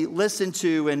what we listen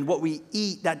to and what we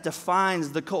eat. That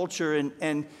defines the culture.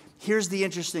 And here's the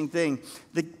interesting thing.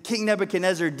 The King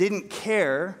Nebuchadnezzar didn't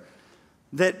care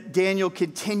that Daniel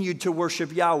continued to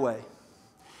worship Yahweh.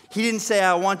 He didn't say,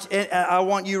 I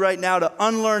want you right now to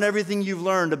unlearn everything you've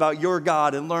learned about your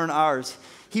God and learn ours.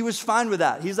 He was fine with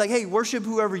that. He's like, hey, worship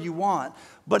whoever you want.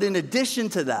 But in addition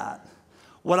to that,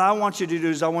 what I want you to do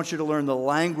is I want you to learn the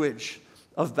language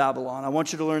of Babylon. I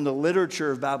want you to learn the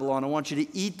literature of Babylon. I want you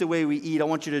to eat the way we eat. I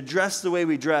want you to dress the way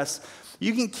we dress.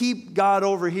 You can keep God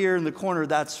over here in the corner.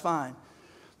 That's fine.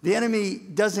 The enemy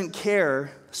doesn't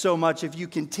care so much if you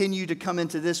continue to come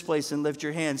into this place and lift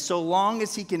your hands, so long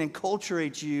as he can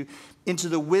enculturate you into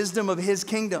the wisdom of his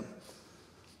kingdom.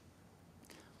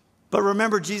 But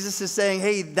remember, Jesus is saying,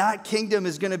 hey, that kingdom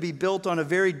is going to be built on a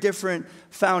very different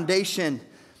foundation.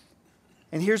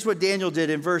 And here's what Daniel did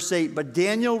in verse 8. But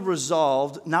Daniel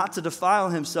resolved not to defile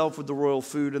himself with the royal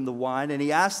food and the wine, and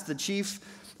he asked the chief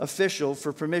official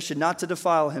for permission not to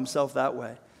defile himself that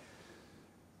way.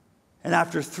 And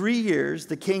after 3 years,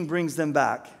 the king brings them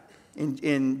back.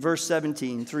 In verse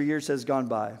 17, 3 years has gone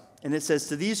by. And it says,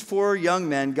 to these 4 young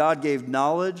men, God gave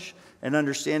knowledge and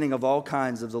understanding of all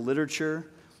kinds of the literature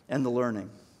and the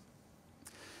learning.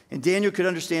 And Daniel could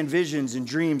understand visions and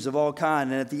dreams of all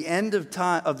kinds. And at the end of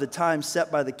the time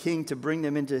set by the king to bring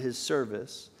them into his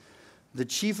service, the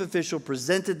chief official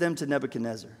presented them to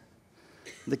Nebuchadnezzar.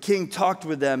 The king talked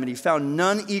with them, and he found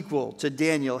none equal to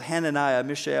Daniel, Hananiah,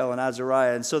 Mishael, and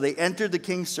Azariah. And so they entered the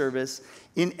king's service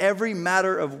in every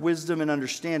matter of wisdom and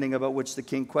understanding about which the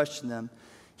king questioned them.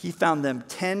 He found them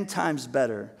 10 times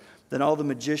better than all the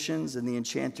magicians and the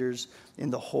enchanters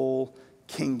in the whole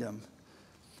kingdom.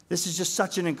 This is just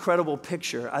such an incredible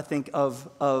picture, I think, of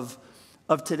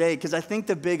today, because I think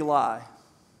the big lie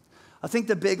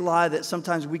that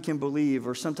sometimes we can believe,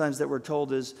 or sometimes that we're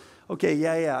told is, okay,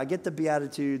 yeah, I get the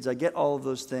Beatitudes, I get all of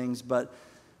those things, but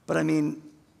I mean,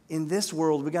 in this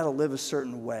world, we got to live a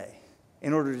certain way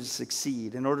in order to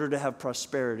succeed, in order to have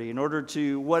prosperity, in order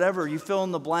to whatever, you fill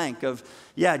in the blank of,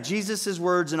 yeah, Jesus'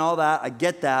 words and all that, I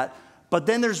get that, but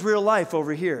then there's real life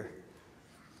over here.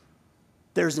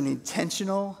 There's an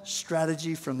intentional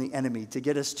strategy from the enemy to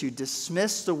get us to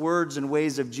dismiss the words and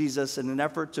ways of Jesus in an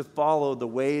effort to follow the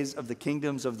ways of the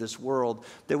kingdoms of this world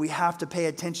that we have to pay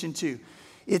attention to.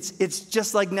 It's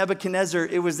just like Nebuchadnezzar.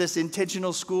 It was this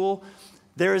intentional school.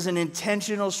 There is an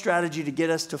intentional strategy to get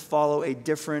us to follow a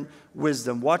different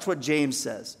wisdom. Watch what James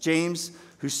says. James,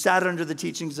 who sat under the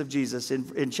teachings of Jesus,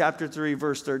 in chapter 3,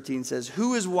 verse 13 says,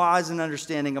 who is wise and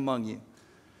understanding among you?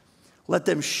 Let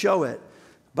them show it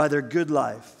by their good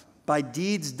life, by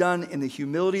deeds done in the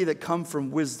humility that come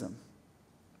from wisdom.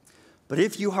 But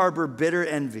if you harbor bitter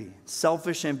envy,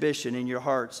 selfish ambition in your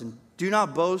hearts, and do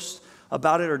not boast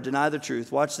about it or deny the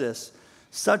truth, watch this.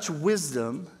 Such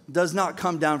wisdom does not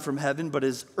come down from heaven, but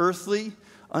is earthly,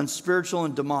 unspiritual,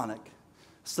 and demonic.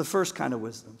 It's the first kind of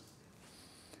wisdom.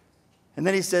 And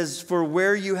then he says, for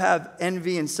where you have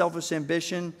envy and selfish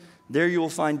ambition, there you will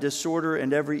find disorder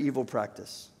and every evil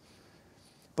practice.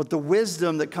 But the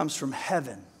wisdom that comes from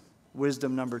heaven,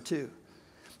 wisdom number 2,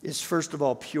 is first of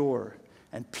all pure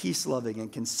and peace-loving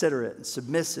and considerate and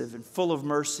submissive and full of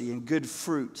mercy and good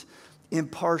fruit,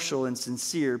 impartial and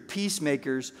sincere,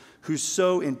 peacemakers who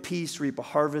sow in peace reap a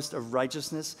harvest of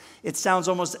righteousness. It sounds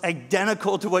almost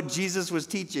identical to what Jesus was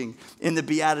teaching in the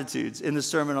Beatitudes, in the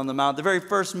Sermon on the Mount. The very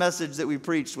first message that we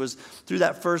preached was through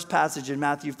that first passage in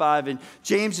Matthew 5. And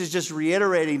James is just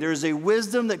reiterating there is a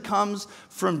wisdom that comes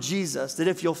from Jesus that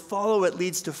if you'll follow it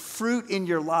leads to fruit in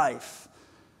your life.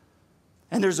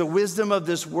 And there's a wisdom of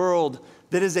this world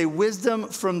that is a wisdom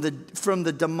from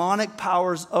the demonic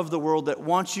powers of the world that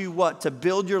wants you what? To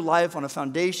build your life on a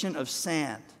foundation of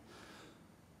sand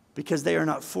because they are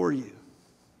not for you.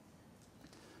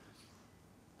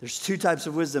 There's two types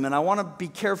of wisdom, and I want to be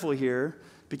careful here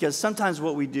because sometimes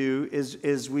what we do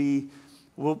is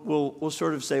we'll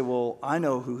sort of say, well, I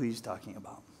know who he's talking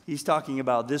about. He's talking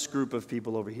about this group of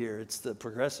people over here. It's the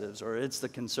progressives, or it's the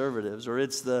conservatives, or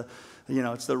it's the,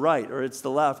 it's the right, or it's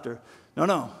the left, or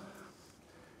no.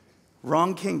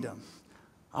 Wrong kingdom.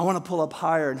 I want to pull up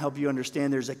higher and help you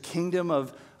understand there's a kingdom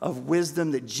of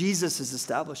wisdom that Jesus is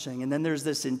establishing, and then there's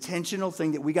this intentional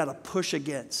thing that we got to push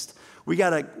against. We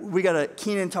gotta,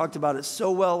 Keenan talked about it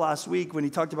so well last week when he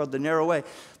talked about the narrow way,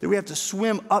 that we have to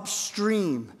swim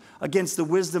upstream against the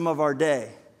wisdom of our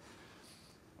day.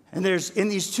 And in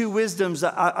these two wisdoms,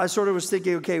 I sort of was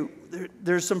thinking, okay,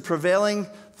 there's some prevailing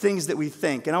things that we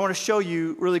think. And I want to show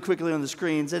you really quickly on the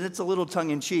screens, and it's a little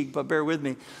tongue-in-cheek, but bear with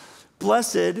me.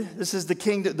 Blessed, this is the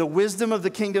kingdom, the wisdom of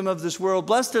the kingdom of this world.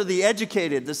 Blessed are the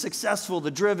educated, the successful, the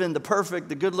driven, the perfect,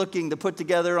 the good-looking, the put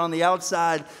together on the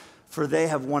outside, for they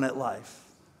have won at life,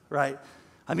 right?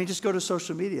 I mean, just go to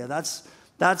social media.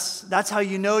 That's how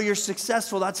you know you're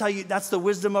successful. That's the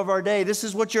wisdom of our day. This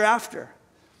is what you're after.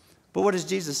 But what does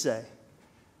Jesus say?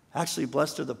 Actually,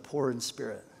 blessed are the poor in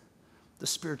spirit, the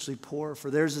spiritually poor, for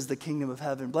theirs is the kingdom of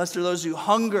heaven. Blessed are those who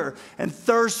hunger and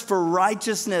thirst for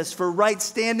righteousness, for right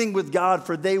standing with God,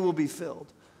 for they will be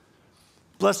filled.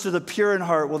 Blessed are the pure in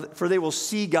heart, for they will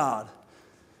see God.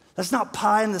 That's not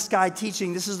pie in the sky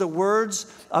teaching. This is the words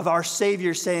of our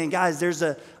Savior saying, guys, there's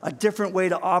a different way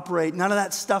to operate. None of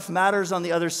that stuff matters on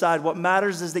the other side. What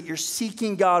matters is that you're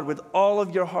seeking God with all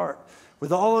of your heart,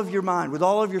 with all of your mind, with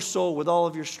all of your soul, with all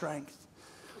of your strength.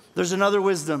 There's another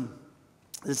wisdom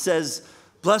that says,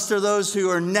 blessed are those who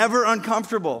are never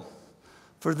uncomfortable,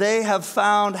 for they have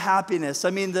found happiness.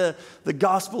 I mean, the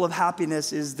gospel of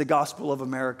happiness is the gospel of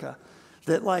America.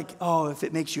 That if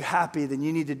it makes you happy, then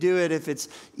you need to do it. If it's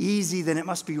easy, then it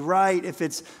must be right. If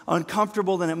it's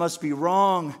uncomfortable, then it must be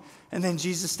wrong. And then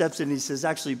Jesus steps in and he says,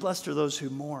 actually, blessed are those who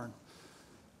mourn,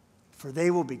 for they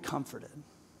will be comforted.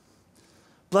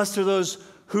 Blessed are those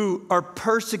who are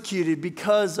persecuted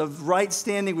because of right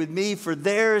standing with me, for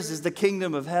theirs is the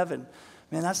kingdom of heaven.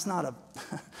 Man, that's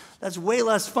way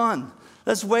less fun.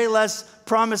 That's way less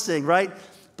promising, right?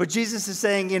 But Jesus is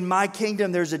saying, in my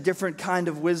kingdom, there's a different kind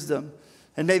of wisdom.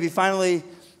 And maybe finally,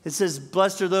 it says,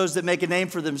 blessed are those that make a name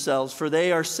for themselves, for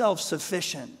they are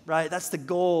self-sufficient, right? That's the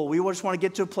goal. We just want to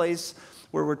get to a place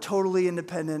where we're totally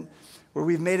independent, where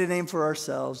we've made a name for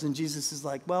ourselves. And Jesus is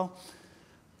like, well,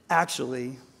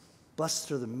 actually,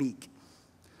 blessed are the meek,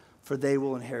 for they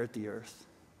will inherit the earth.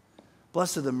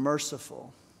 Blessed are the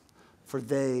merciful, for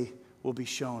they will be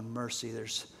shown mercy.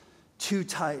 There's two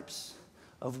types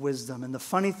of wisdom. And the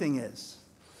funny thing is,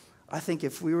 I think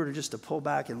if we were to pull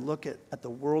back and look at the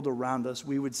world around us,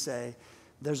 we would say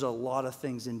there's a lot of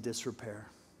things in disrepair.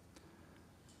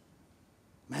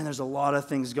 Man, there's a lot of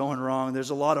things going wrong. There's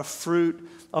a lot of fruit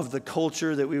of the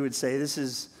culture that we would say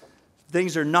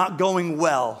things are not going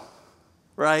well,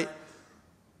 right?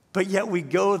 But yet we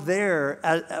go there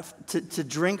to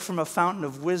drink from a fountain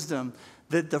of wisdom,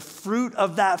 that the fruit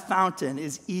of that fountain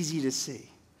is easy to see.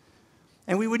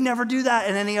 And we would never do that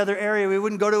in any other area. We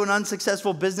wouldn't go to an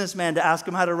unsuccessful businessman to ask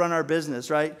him how to run our business,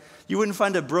 right? You wouldn't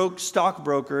find a broke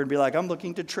stockbroker and be like, I'm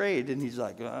looking to trade. And he's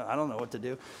like, I don't know what to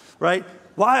do, right?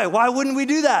 Why? Why wouldn't we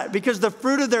do that? Because the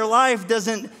fruit of their life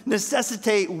doesn't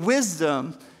necessitate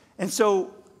wisdom. And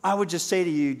so I would just say to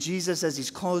you, Jesus, as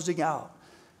he's closing out,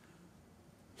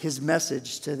 his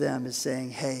message to them is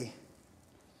saying, hey,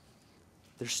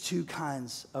 there's two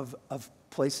kinds of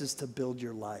places to build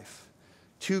your life.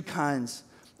 Two kinds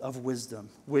of wisdom.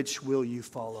 Which will you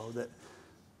follow?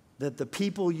 That the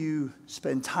people you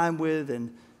spend time with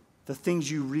and the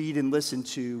things you read and listen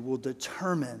to will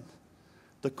determine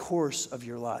the course of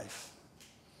your life.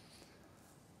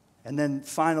 And then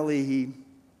finally,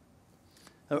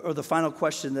 the final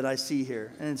question that I see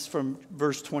here, and it's from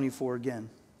verse 24 again.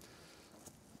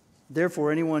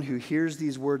 Therefore, anyone who hears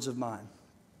these words of mine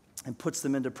and puts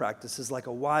them into practice is like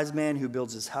a wise man who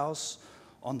builds his house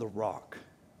on the rock.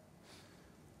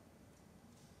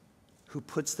 Who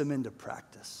puts them into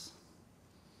practice.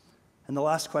 And the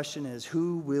last question is,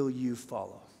 who will you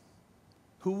follow?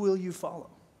 Who will you follow?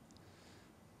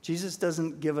 Jesus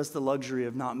doesn't give us the luxury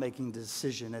of not making a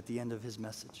decision at the end of his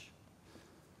message.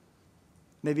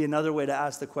 Maybe another way to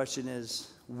ask the question is,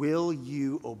 will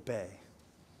you obey?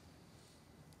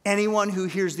 Anyone who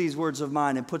hears these words of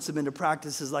mine and puts them into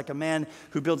practice is like a man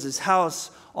who builds his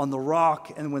house on the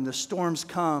rock, and when the storms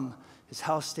come, his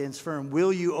house stands firm.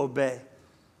 Will you obey?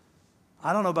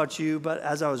 I don't know about you, but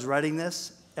as I was writing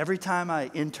this, every time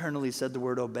I internally said the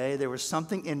word obey, there was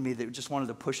something in me that just wanted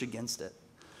to push against it.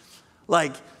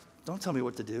 Like, don't tell me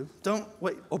what to do. Don't,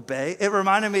 wait, obey. It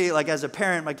reminded me, like as a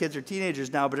parent, my kids are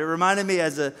teenagers now, but it reminded me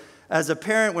as a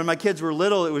parent when my kids were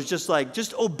little, it was just like,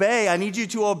 just obey. I need you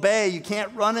to obey. You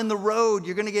can't run in the road.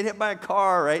 You're going to get hit by a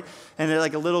car, right? And they're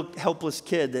like a little helpless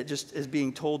kid that just is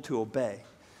being told to obey.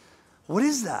 What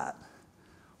is that?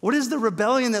 What is the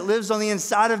rebellion that lives on the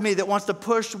inside of me that wants to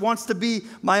push, wants to be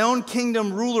my own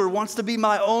kingdom ruler, wants to be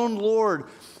my own Lord?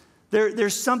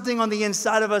 There's something on the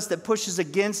inside of us that pushes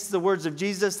against the words of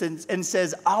Jesus and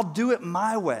says, I'll do it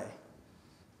my way.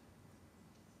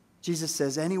 Jesus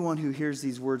says, anyone who hears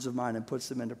these words of mine and puts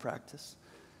them into practice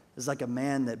is like a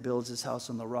man that builds his house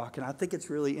on the rock. And I think it's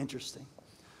really interesting.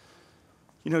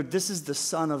 You know, this is the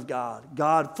Son of God,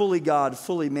 God,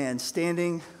 fully man,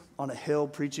 standing on a hill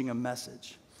preaching a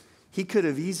message. He could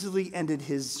have easily ended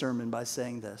his sermon by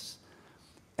saying this: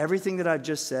 everything that I've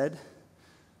just said,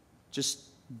 just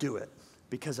do it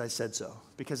because I said so,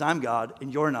 because I'm God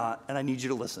and you're not, and I need you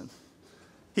to listen.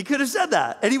 He could have said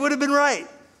that, and he would have been right?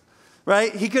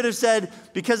 He could have said,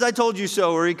 because I told you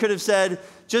so, or he could have said,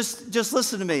 just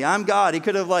listen to me, I'm God. He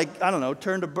could have, like, I don't know,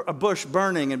 turned a bush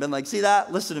burning and been like, see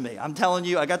that? Listen to me. I'm telling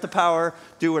you, I got the power,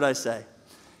 do what I say.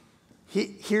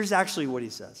 Here's actually what he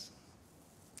says.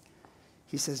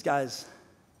 He says, guys,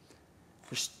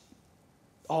 there's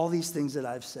all these things that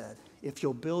I've said. If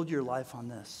you'll build your life on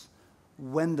this,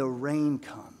 when the rain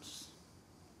comes,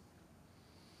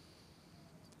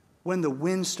 when the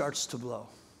wind starts to blow,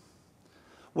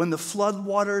 when the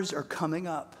floodwaters are coming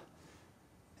up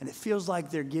and it feels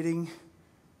like they're getting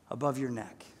above your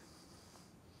neck,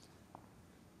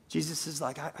 Jesus is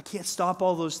like, I can't stop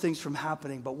all those things from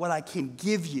happening, but what I can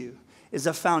give you is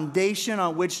a foundation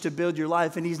on which to build your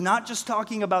life. And he's not just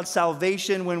talking about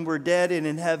salvation when we're dead and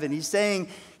in heaven. He's saying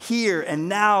here and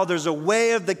now there's a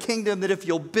way of the kingdom that if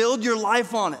you'll build your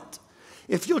life on it,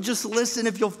 if you'll just listen,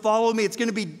 if you'll follow me, it's going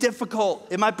to be difficult.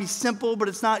 It might be simple, but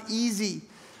it's not easy.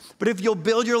 But if you'll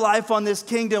build your life on this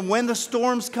kingdom, when the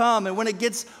storms come and when it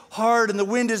gets hard and the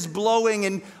wind is blowing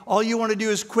and all you want to do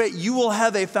is quit, you will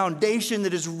have a foundation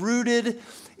that is rooted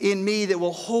in me that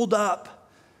will hold up.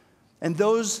 And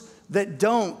those that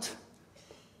don't,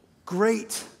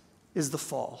 great is the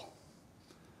fall.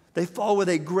 They fall with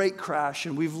a great crash,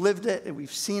 and we've lived it, and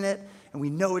we've seen it, and we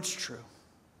know it's true.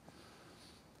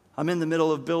 I'm in the middle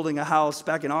of building a house.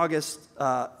 Back in August,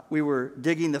 we were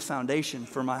digging the foundation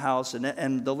for my house,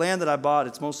 and the land that I bought,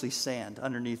 it's mostly sand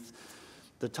underneath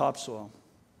the topsoil.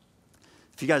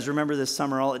 If you guys remember this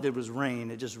summer, all it did was rain.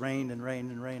 It just rained and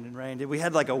rained and rained and rained. We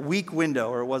had like a week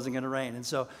window where it wasn't going to rain, and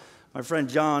so my friend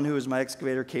John, who was my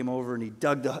excavator, came over and he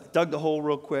dug the hole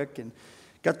real quick and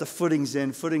got the footings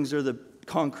in. Footings are the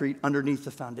concrete underneath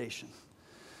the foundation.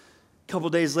 A couple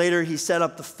days later, he set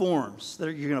up the forms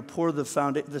that you're going to pour the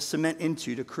cement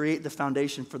into to create the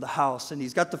foundation for the house. And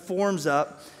he's got the forms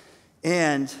up,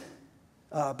 and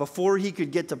before he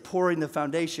could get to pouring the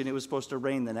foundation, it was supposed to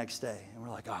rain the next day. And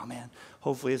we're like, oh man,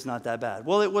 hopefully it's not that bad.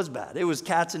 Well, it was bad. It was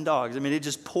cats and dogs. I mean, it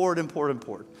just poured and poured and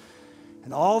poured.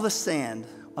 And all the sand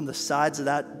on the sides of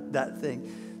that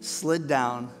thing slid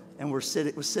down, and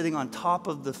it was sitting on top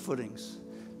of the footings,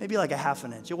 maybe like a half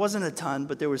an inch. It wasn't a ton,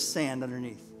 but there was sand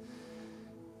underneath.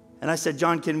 And I said,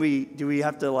 John, do we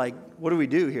have to, like, what do we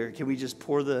do here? Can we just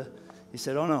pour he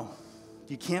said, oh no,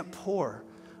 you can't pour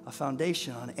a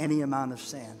foundation on any amount of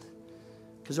sand,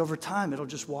 because over time it'll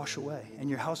just wash away and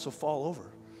your house will fall over.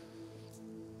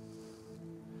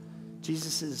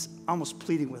 Jesus is almost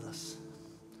pleading with us.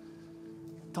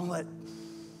 Don't let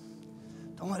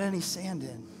any sand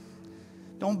in.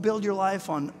 Don't build your life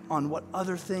on what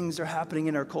other things are happening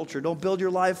in our culture. Don't build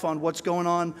your life on what's going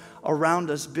on around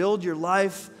us. Build your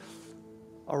life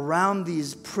around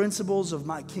these principles of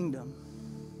my kingdom.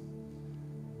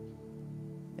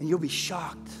 And you'll be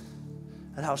shocked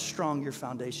at how strong your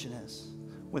foundation is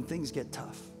when things get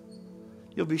tough.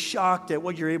 You'll be shocked at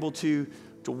what you're able to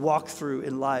walk through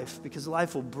in life, because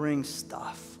life will bring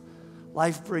stuff.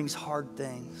 Life brings hard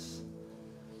things.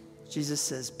 Jesus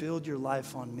says, build your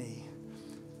life on me.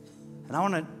 And I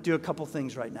want to do a couple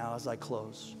things right now as I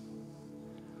close.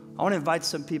 I want to invite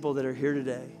some people that are here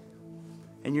today.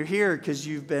 And you're here because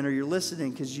you're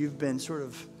listening because you've been sort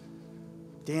of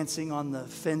dancing on the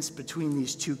fence between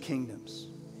these two kingdoms.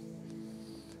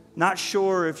 Not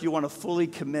sure if you want to fully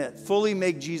commit, fully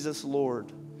make Jesus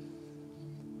Lord.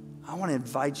 I want to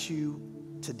invite you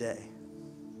today.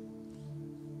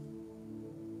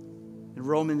 In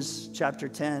Romans chapter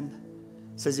 10,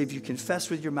 it says, if you confess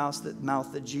with your mouth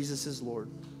that Jesus is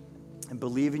Lord and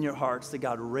believe in your hearts that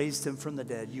God raised him from the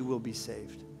dead, you will be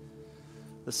saved.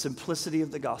 the simplicity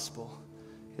of the gospel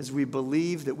is we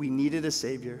believe that we needed a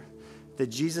Savior, that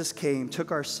Jesus came,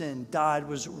 took our sin, died,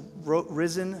 was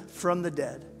risen from the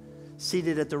dead,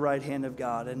 seated at the right hand of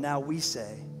God. And now we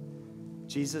say,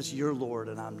 Jesus, you're Lord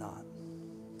and I'm not.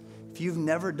 If you've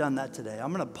never done that today,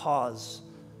 I'm going to pause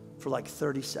for like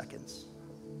 30 seconds.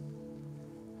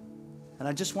 And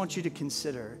I just want you to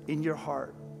consider in your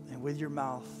heart and with your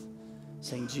mouth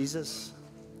saying, Jesus,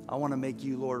 I want to make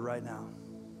you Lord right now.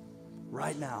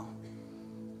 Right now.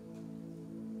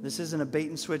 This isn't a bait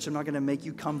and switch. I'm not going to make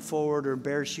you come forward or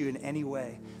embarrass you in any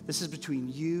way. This is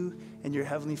between you and your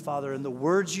Heavenly Father. And the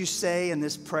words you say in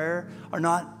this prayer are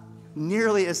not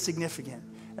nearly as significant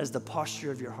as the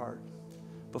posture of your heart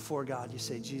before God. You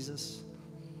say, Jesus,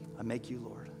 I make you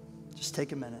Lord. Just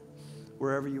take a minute,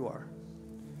 wherever you are.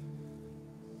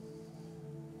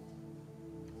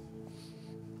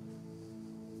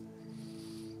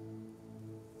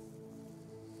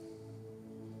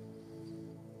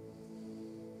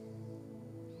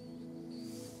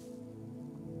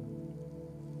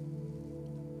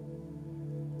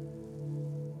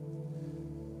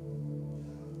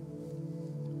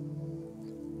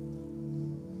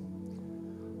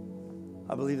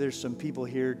 I believe there's some people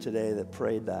here today that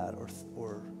prayed that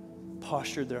or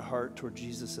postured their heart toward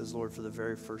Jesus as Lord for the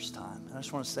very first time. And I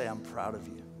just want to say I'm proud of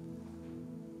you.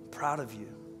 Proud of you.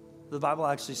 The Bible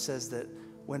actually says that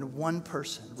when one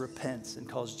person repents and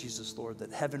calls Jesus Lord,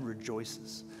 that heaven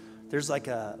rejoices. There's like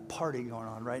a party going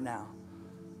on right now,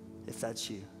 if that's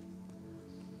you.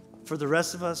 For the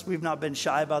rest of us, we've not been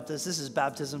shy about this. This is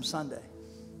Baptism Sunday.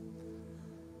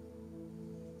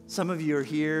 Some of you are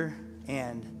here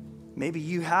and maybe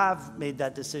you have made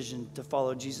that decision to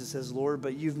follow Jesus as Lord,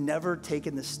 but you've never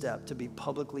taken the step to be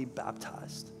publicly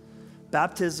baptized.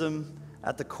 Baptism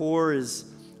at the core is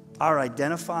our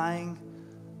identifying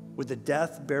with the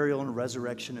death, burial, and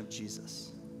resurrection of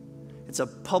Jesus. It's a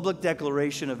public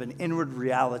declaration of an inward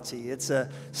reality. It's a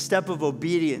step of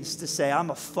obedience to say, I'm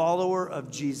a follower of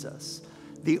Jesus.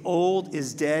 The old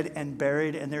is dead and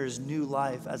buried, and there is new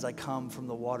life as I come from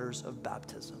the waters of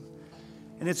baptism.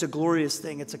 And it's a glorious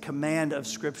thing. It's a command of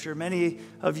Scripture. Many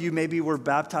of you maybe were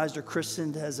baptized or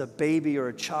christened as a baby or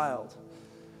a child.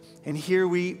 And here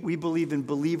we believe in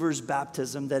believer's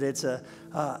baptism, that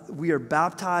we are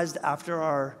baptized after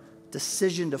our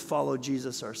decision to follow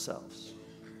Jesus ourselves.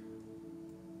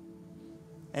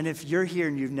 And if you're here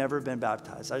and you've never been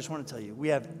baptized, I just want to tell you, we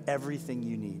have everything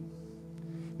you need.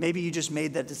 Maybe you just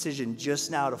made that decision just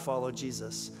now to follow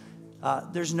Jesus.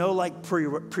 There's no like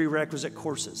prerequisite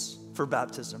courses for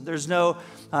baptism. There's no,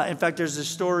 in fact, there's a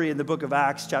story in the book of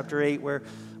Acts, chapter 8, where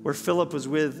Philip was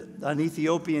with an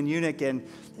Ethiopian eunuch,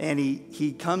 and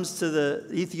he comes to the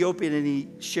Ethiopian and he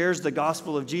shares the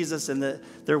gospel of Jesus, and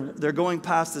they're going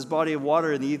past this body of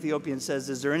water, and the Ethiopian says,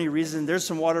 is there any reason? There's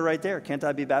some water right there. Can't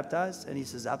I be baptized? And he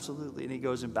says, absolutely. And he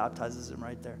goes and baptizes him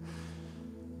right there.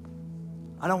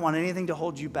 I don't want anything to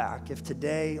hold you back. If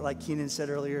today, like Keenan said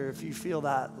earlier, if you feel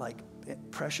that like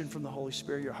impression from the Holy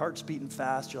Spirit, your heart's beating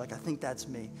fast, you're like, I think that's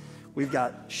me. We've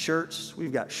got shirts,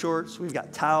 we've got shorts, we've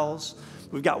got towels,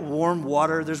 we've got warm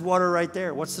water. There's water right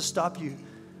there. What's to stop you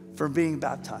from being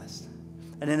baptized?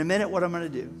 And in a minute, what I'm going to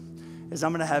do is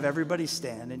I'm going to have everybody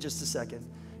stand in just a second,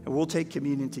 and we'll take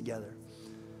communion together.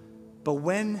 But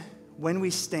when we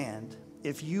stand,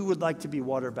 if you would like to be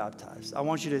water baptized, I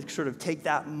want you to sort of take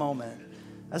that moment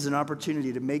as an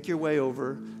opportunity to make your way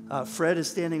over. Fred is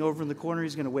standing over in the corner.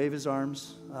 He's going to wave his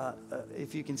arms.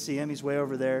 If you can see him, he's way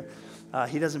over there.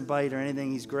 He doesn't bite or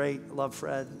anything. He's great. Love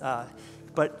Fred.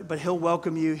 But he'll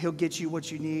welcome you. He'll get you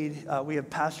what you need. We have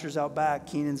pastors out back.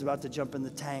 Keenan's about to jump in the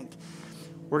tank.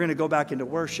 We're going to go back into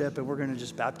worship, and we're going to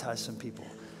just baptize some people.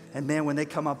 And man, when they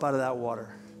come up out of that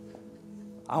water,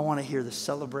 I want to hear the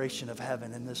celebration of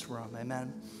heaven in this room.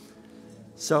 Amen.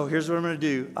 So here's what I'm going to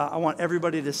do. I want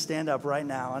everybody to stand up right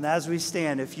now. And as we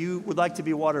stand, if you would like to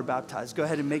be water baptized, go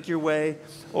ahead and make your way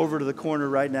over to the corner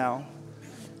right now.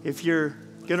 If you're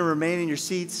going to remain in your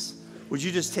seats, would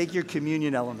you just take your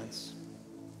communion elements?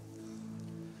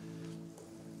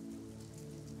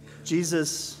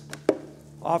 Jesus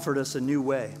offered us a new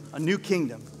way, a new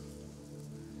kingdom.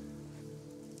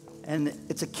 And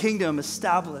it's a kingdom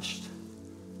established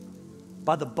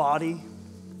by the body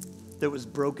that was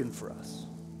broken for us.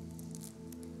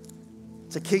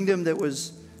 It's a kingdom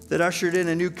that ushered in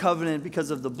a new covenant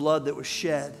because of the blood that was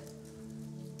shed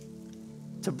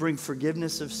to bring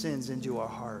forgiveness of sins into our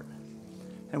heart.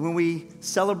 And when we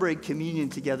celebrate communion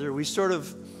together, we sort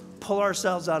of pull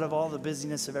ourselves out of all the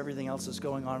busyness of everything else that's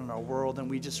going on in our world, and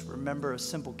we just remember a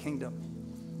simple kingdom.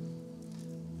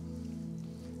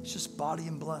 It's just body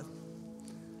and blood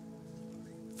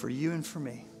for you and for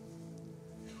me.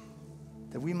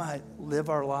 that we might live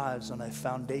our lives on a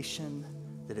foundation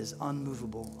that is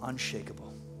unmovable,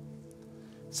 unshakable.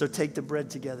 So take the bread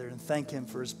together and thank him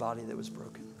for his body that was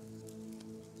broken.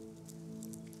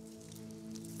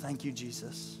 Thank you,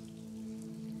 Jesus.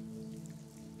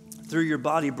 Through your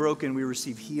body broken, we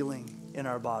receive healing in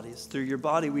our bodies. Through your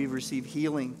body, we receive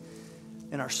healing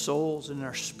in our souls and in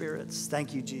our spirits.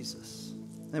 Thank you, Jesus.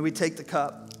 Then we take the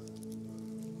cup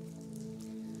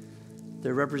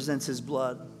that represents his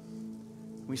blood.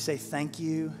 We say thank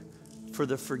you for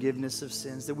the forgiveness of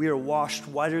sins, that we are washed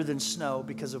whiter than snow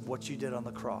because of what you did on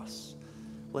the cross.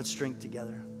 Let's drink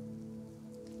together.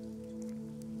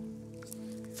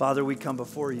 Father, we come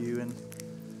before you, and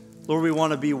Lord, we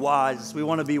want to be wise. We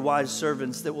want to be wise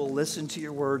servants that will listen to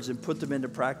your words and put them into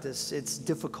practice. It's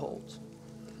difficult.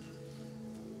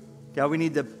 God, we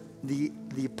need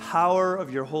the power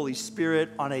of your Holy Spirit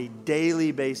on a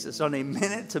daily basis, on a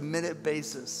minute-to-minute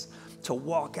basis, to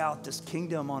walk out this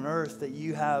kingdom on earth that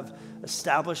you have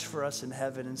established for us in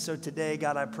heaven. And so today,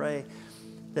 God, I pray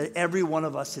that every one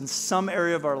of us in some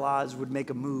area of our lives would make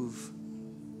a move,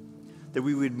 that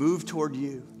we would move toward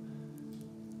you,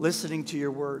 listening to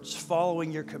your words,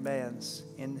 following your commands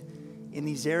in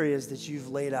these areas that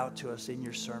you've laid out to us in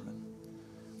your sermon.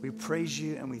 We praise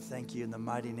you and we thank you in the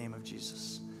mighty name of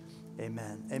Jesus.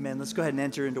 Amen. Amen. Let's go ahead and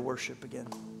enter into worship again.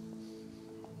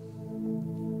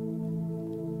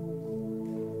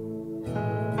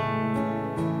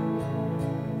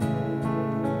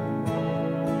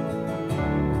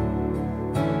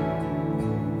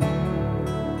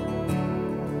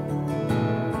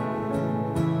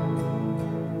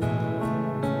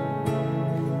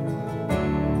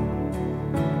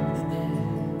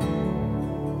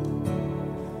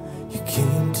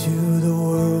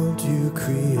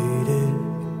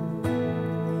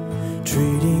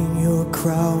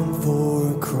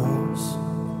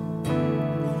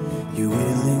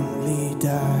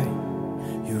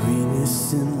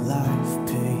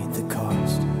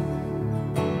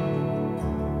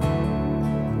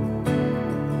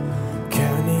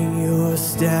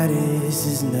 Status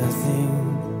is nothing.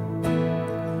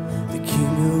 The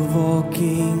King of all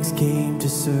kings came to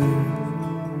serve,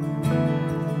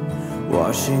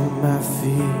 washing my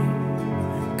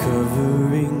feet,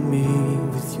 covering me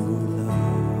with your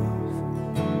love.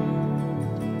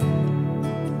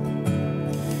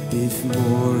 If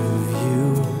more of you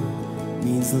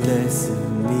means less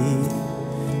of me,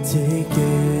 take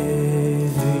everything.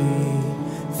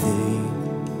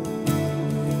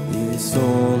 It's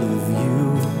all of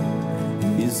you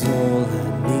is all I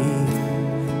need.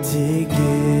 Take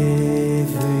everything.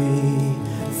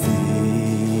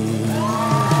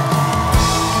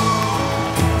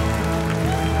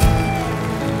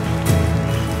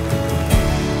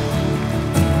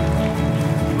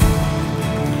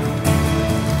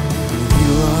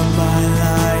 You are my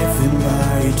life and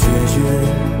my treasure,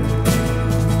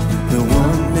 the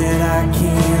one that I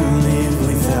can't live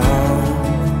without.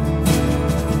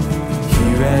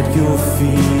 Here at your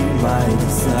feet, my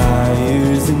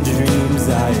desires and dreams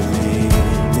I lay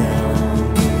down.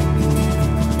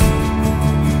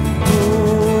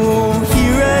 Oh,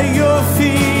 here at your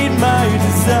feet, my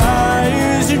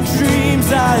desires and dreams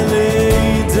I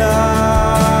lay down.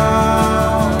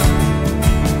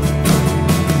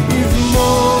 If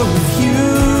more of you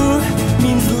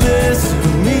means less of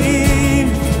me,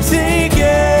 take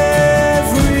everything.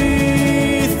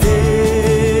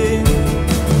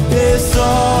 It's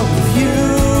all of you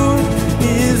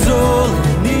is all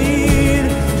I need.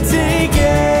 Take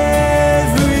everything.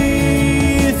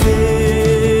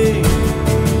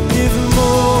 If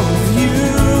more of you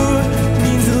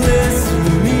means less of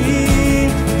me,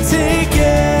 take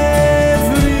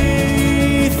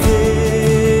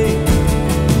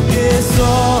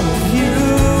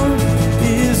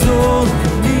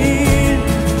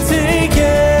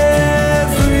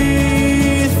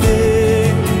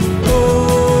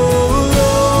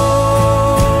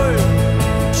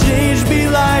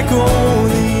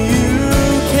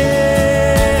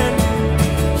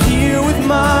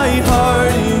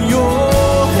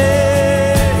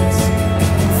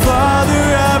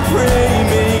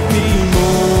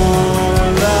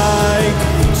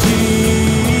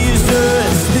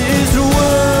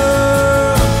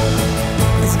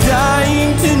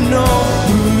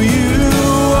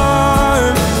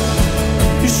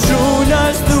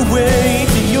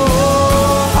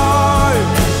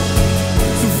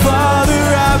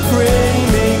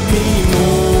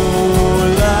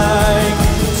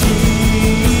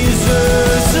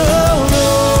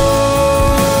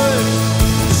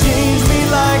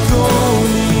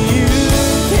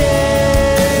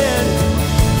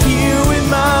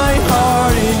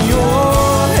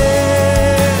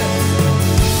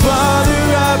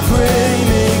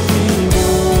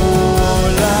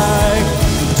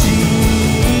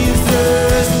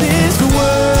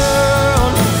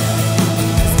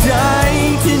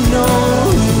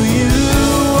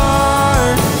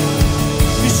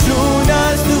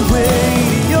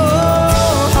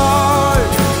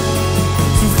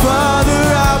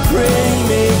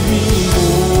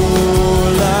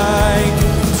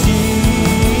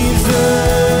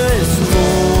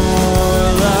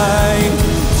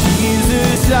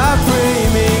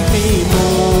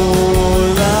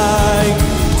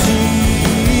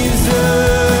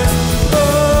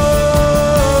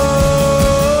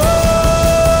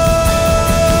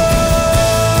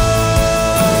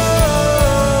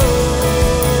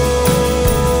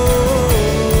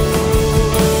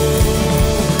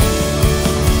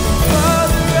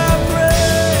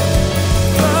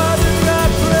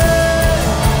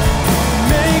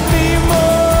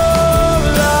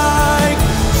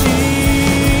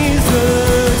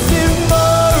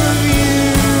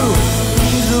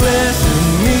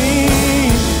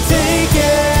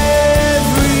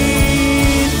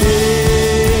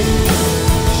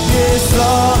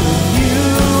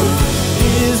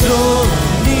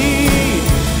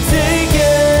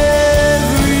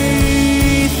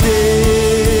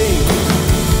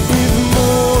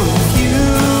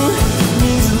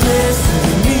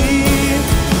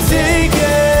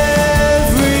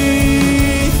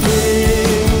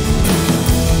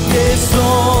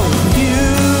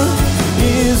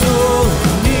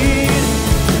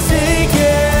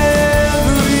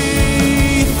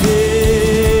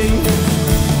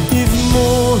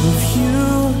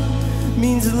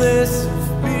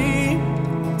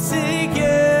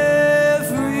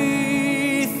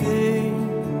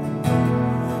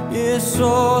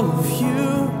of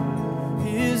you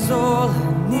is all I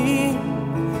need.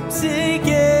 Take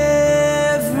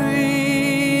everything.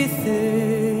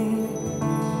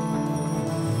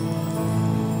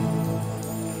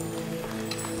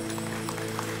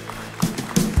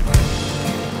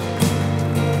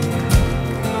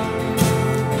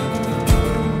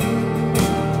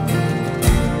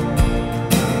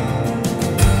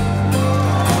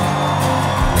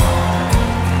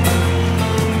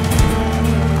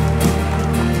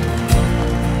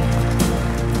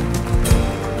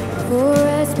 Before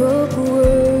I spoke a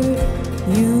word,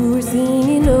 you were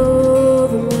singing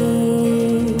over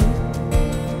me.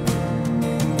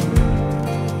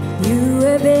 You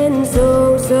have been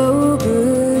so, so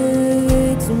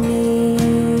good to me.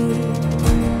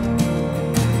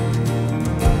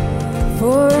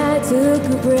 Before I took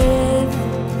a breath,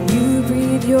 you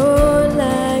breathed your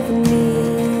life in me.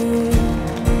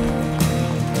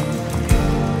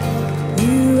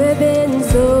 You have been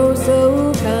so, so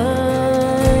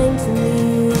kind to me.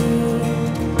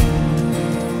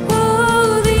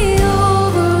 Oh, the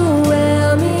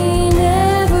overwhelming,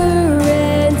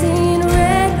 never-ending,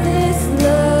 reckless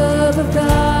love of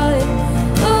God.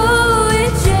 Oh,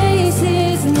 it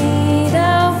chases me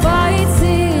down, fights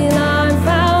till I'm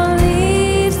found,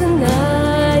 leaves the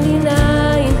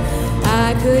 99. I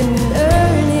couldn't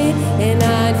earn it, and I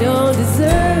don't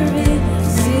deserve it.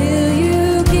 Still, you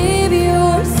give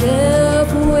yourself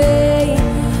away.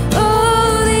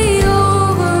 Oh, the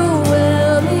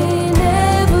overwhelming,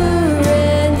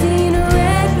 never-ending,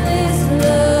 reckless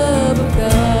love of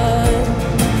God.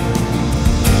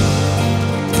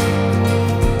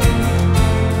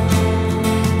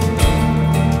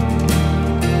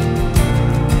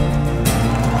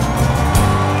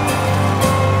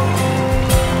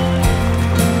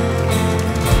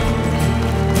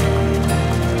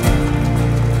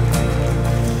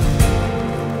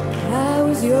 I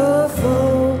was your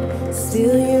foe,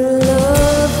 still your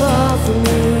love fought for me.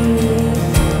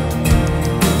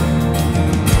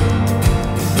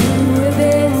 You have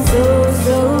been so,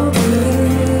 so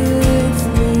good to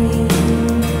me.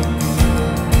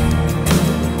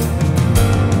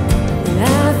 And I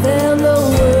found no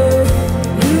worth,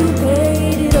 you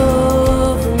paid it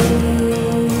all for me.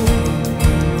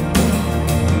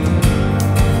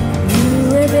 You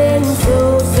have been so,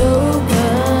 so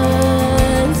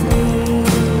kind to me.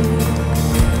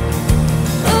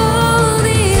 Oh,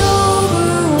 the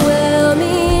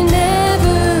overwhelming,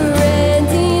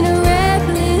 never-ending,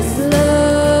 reckless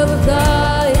love of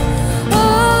God.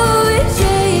 Oh, it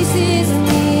chases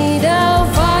me down,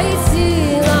 fights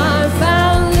till I'm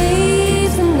found,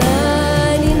 leaves the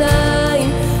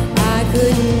 99. I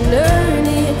couldn't earn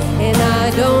it, and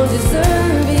I don't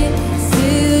deserve it.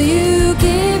 Still, you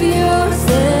give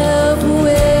yourself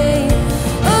away.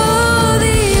 Oh,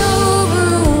 the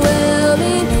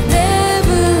overwhelming,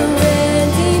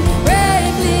 never-ending,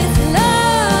 reckless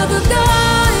love of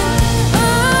God.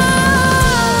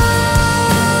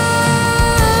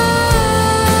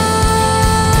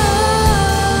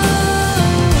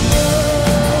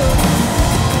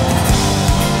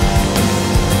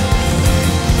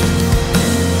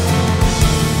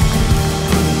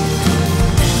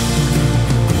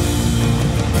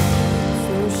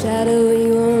 So shadow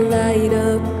you won't light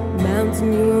up,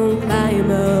 mountain you won't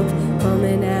climb up,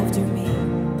 coming after me.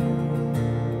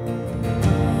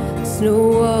 Snow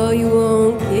wall you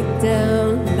won't kick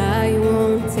down, lie you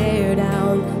won't tear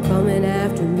down, coming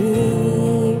after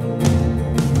me.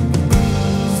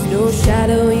 Snow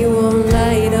shadow you won't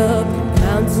light up,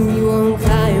 mountain you won't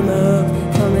climb up,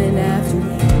 coming after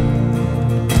me.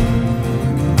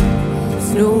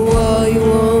 Snow wall you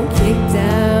won't kick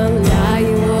down, lie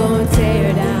you won't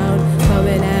tear down,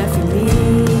 coming after me.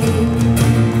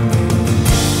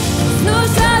 No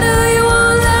shadow you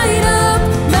won't light up,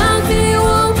 mountain you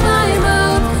won't climb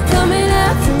up, coming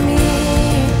after me.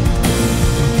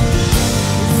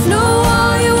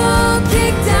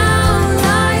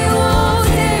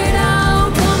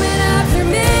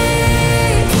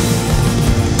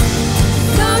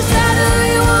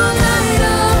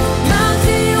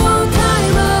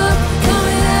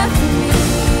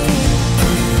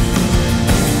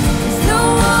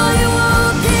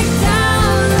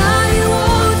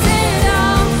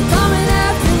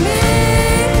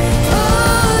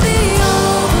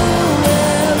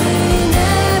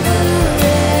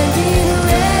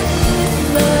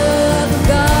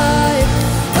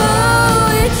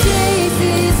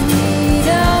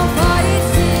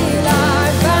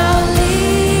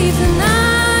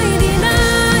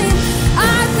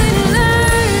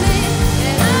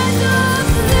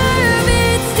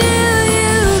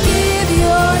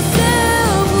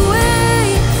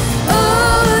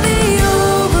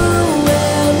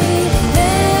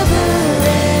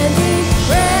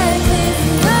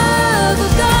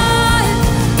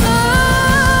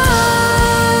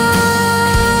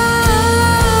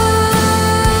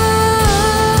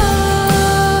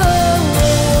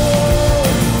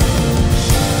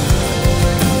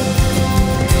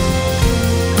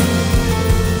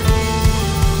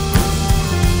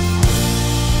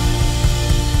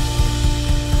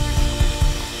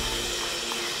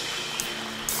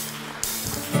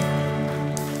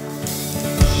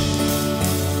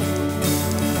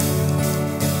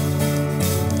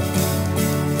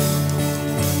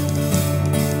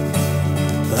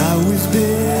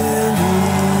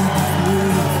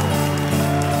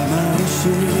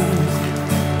 shame.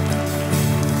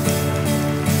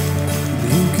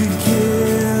 Who could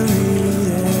carry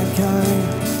that kind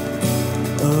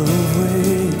of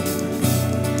weight?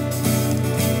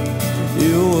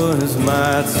 It was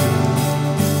my turn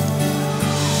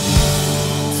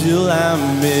till I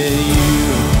met you.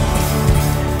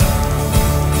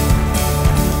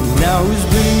 Now who's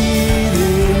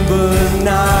breathing but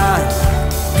not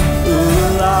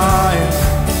alive?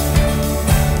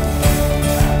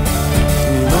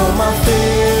 And all my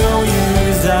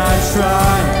failures I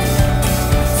tried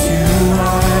to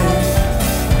hide.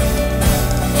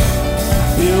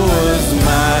 It was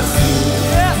my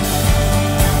turn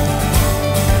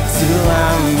till I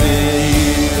met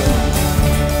you.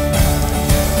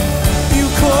 You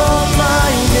called my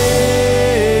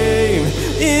name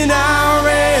and I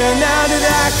ran out of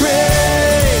that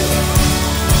grave,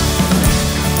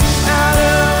 out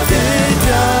of the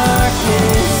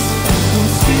darkness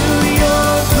into your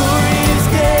glorious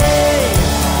day.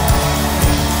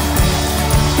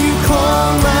 You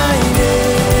called my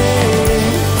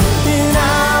name and I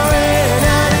ran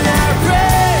out of that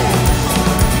grave,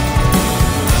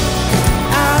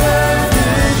 out of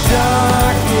the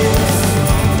darkness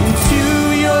into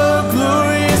your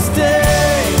glorious day.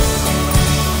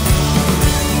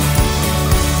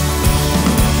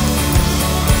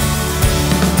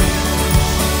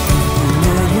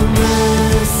 Now your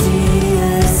mercy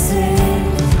has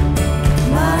saved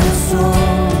my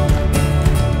soul,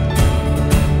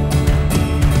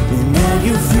 and now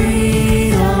your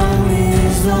freedom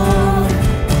is all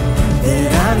that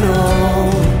I know.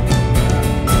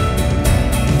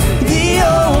 The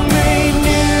old made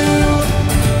new,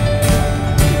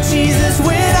 Jesus,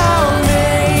 when I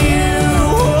met you.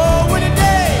 Oh, what a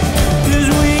day! 'Cause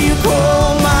when you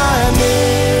called my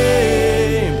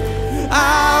name, I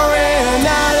ran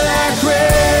out of that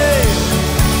grave,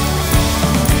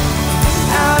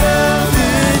 out of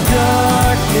the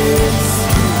darkness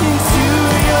into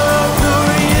your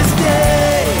glorious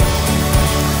day.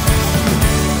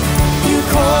 You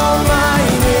called my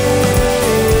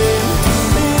name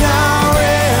and I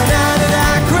ran out of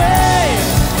that grave,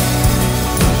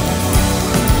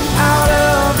 out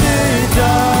of the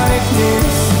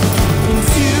darkness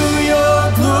into your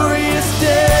glorious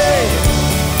day.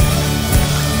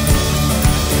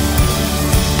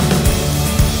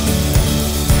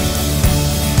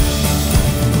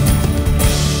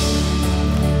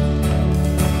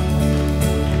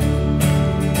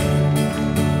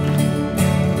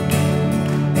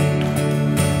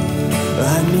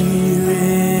 I need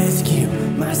rescue,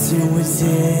 my sin was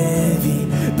heavy,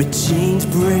 but chains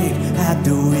break at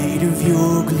the weight of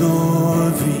your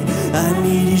glory. I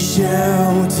needed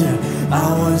shelter,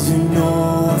 I was an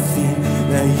orphan,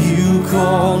 now you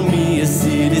called me a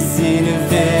citizen of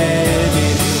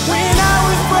heaven. When I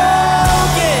was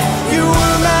broken, you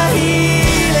were my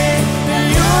healing, and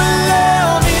your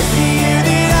love is the air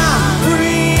that I'm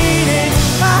breathing.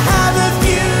 I have a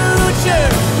future,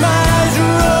 my eyes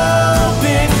are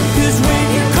open, 'cause when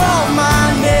you call my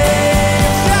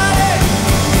name, shout it,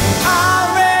 I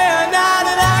ran out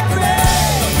of that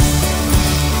grave,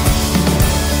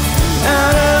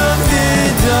 out of the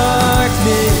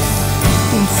darkness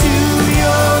into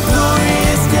your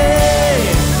glorious day.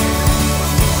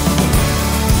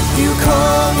 You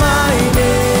called my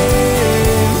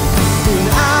name and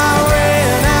I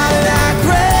ran out of that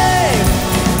grave,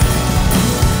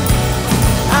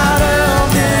 out of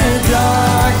the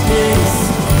darkness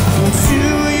into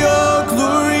your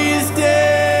glorious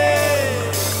day.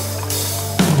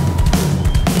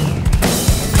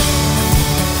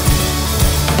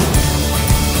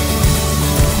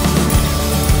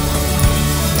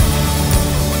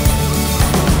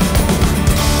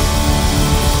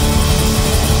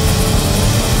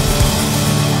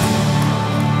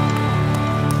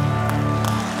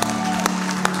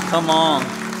 Come on.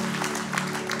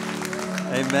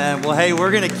 Amen. Well, hey,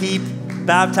 we're going to keep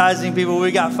baptizing people.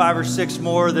 We got 5 or 6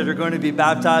 more that are going to be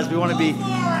baptized. We want to be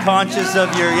conscious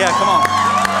of your, yeah, come on.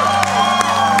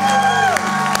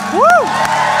 Woo!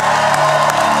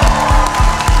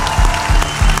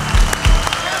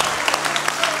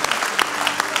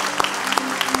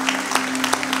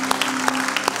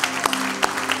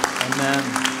 Amen.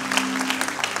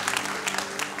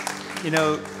 You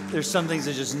know, there's some things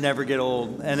that just never get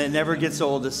old, and it never gets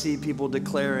old to see people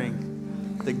declaring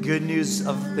the good news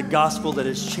of the gospel that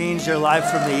has changed their life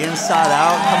from the inside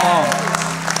out. Come on.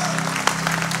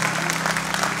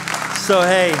 So,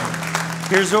 hey,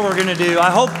 here's what we're gonna do. I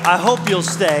hope you'll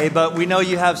stay, but we know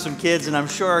you have some kids, and I'm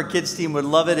sure our kids team would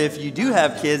love it if you do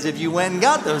have kids, if you went and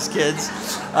got those kids.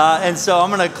 And so I'm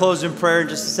going to close in prayer in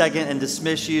just a second and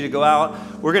dismiss you to go out.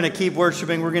 We're going to keep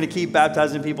worshiping. We're going to keep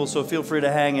baptizing people, so feel free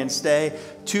to hang and stay.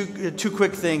 Two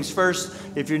quick things. First,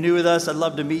 if you're new with us, I'd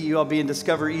love to meet you. I'll be in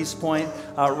Discover East Point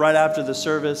right after the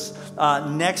service.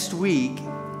 Next week,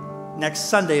 next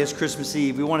Sunday is Christmas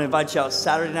Eve. We want to invite you out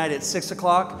Saturday night at 6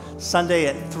 o'clock, Sunday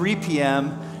at 3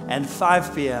 p.m., and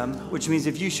 5 p.m., which means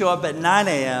if you show up at 9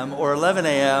 a.m. or 11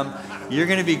 a.m., you're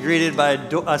going to be greeted by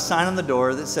a sign on the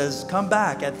door that says, come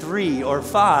back at 3 or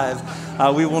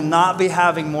 5. We will not be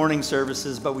having morning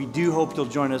services, but we do hope you'll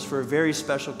join us for a very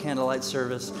special candlelight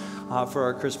service for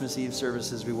our Christmas Eve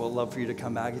services. We will love for you to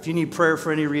come back. If you need prayer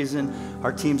for any reason,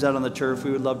 our team's out on the turf.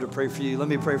 We would love to pray for you. Let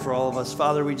me pray for all of us.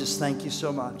 Father, we just thank you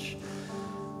so much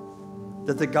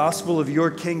that the gospel of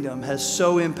your kingdom has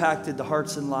so impacted the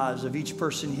hearts and lives of each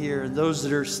person here and those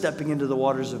that are stepping into the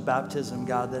waters of baptism,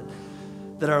 God,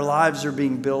 that our lives are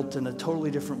being built in a totally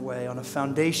different way on a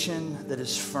foundation that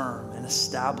is firm and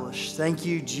established. Thank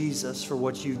you, Jesus, for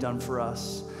what you've done for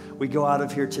us. We go out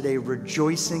of here today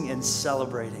rejoicing and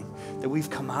celebrating that we've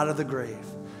come out of the grave.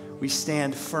 We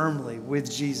stand firmly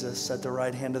with Jesus at the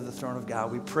right hand of the throne of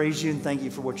God. We praise you and thank you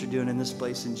for what you're doing in this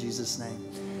place in Jesus' name.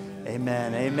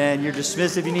 Amen. Amen. You're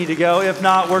dismissed if you need to go. If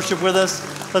not, worship with us.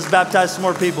 Let's baptize some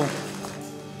more people. You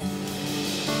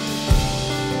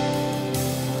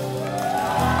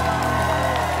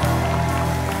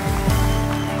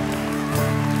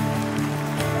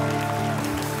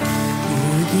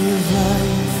give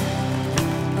life,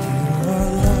 you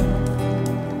are love,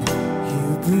 you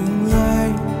bring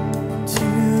light to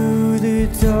the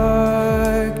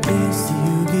darkness,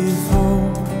 you give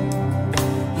hope,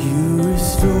 you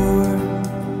restore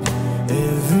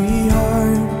every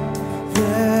heart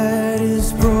that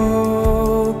is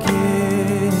broken.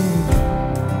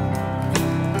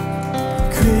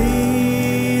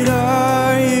 Great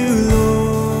are you,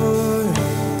 Lord.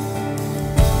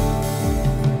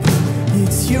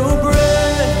 It's your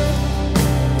breath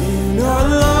in our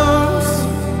lungs,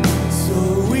 so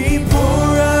we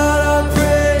pour out our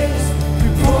praise. We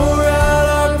pour out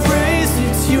our praise.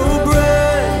 It's your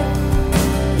breath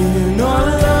in our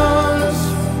lungs,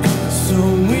 so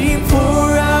we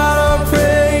pour out our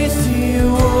praise to you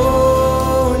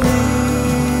only.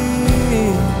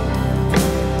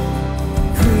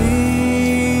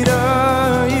 Great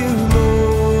are you,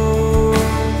 Lord.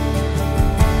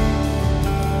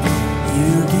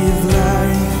 You give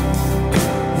life,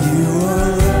 you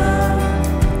are love,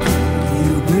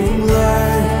 you bring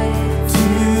light to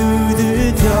the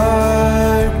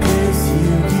darkness,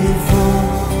 you give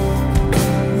hope,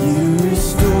 you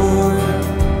restore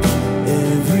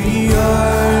every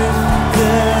heart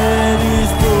that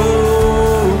is broken.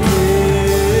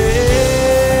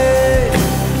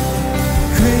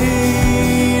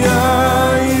 Great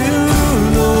are you,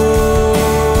 Lord.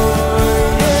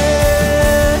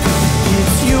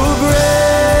 It's your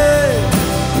breath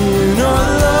in our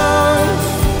lungs,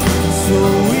 so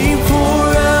we pour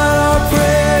out our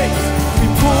praise. We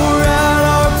pour out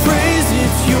our praise.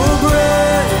 It's your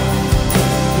breath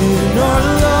in our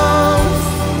lungs,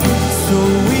 so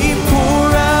we pour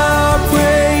out our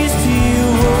praise to you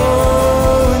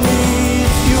only.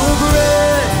 It's your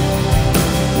breath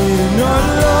in our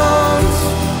lungs,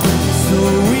 so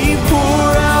we pour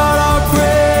out our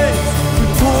praise. We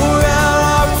pour out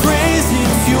our praise.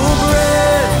 It's your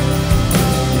breath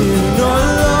in our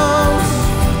lungs,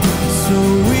 so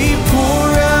we pour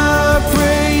out our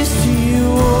praise to you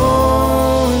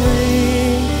only.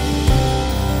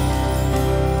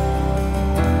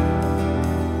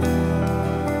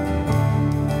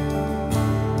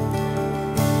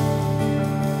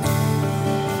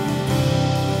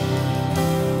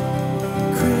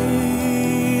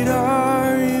 Great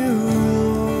are you,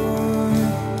 Lord.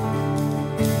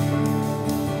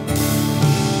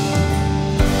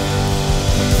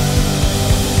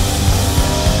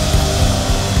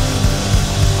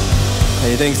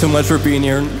 Hey, thanks so much for being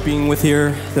here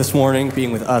this morning,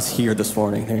 being with us here this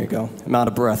morning. There you go. I'm out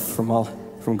of breath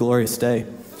from Glorious Day.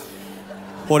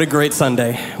 What a great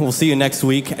Sunday. We'll see you next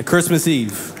week at Christmas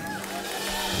Eve.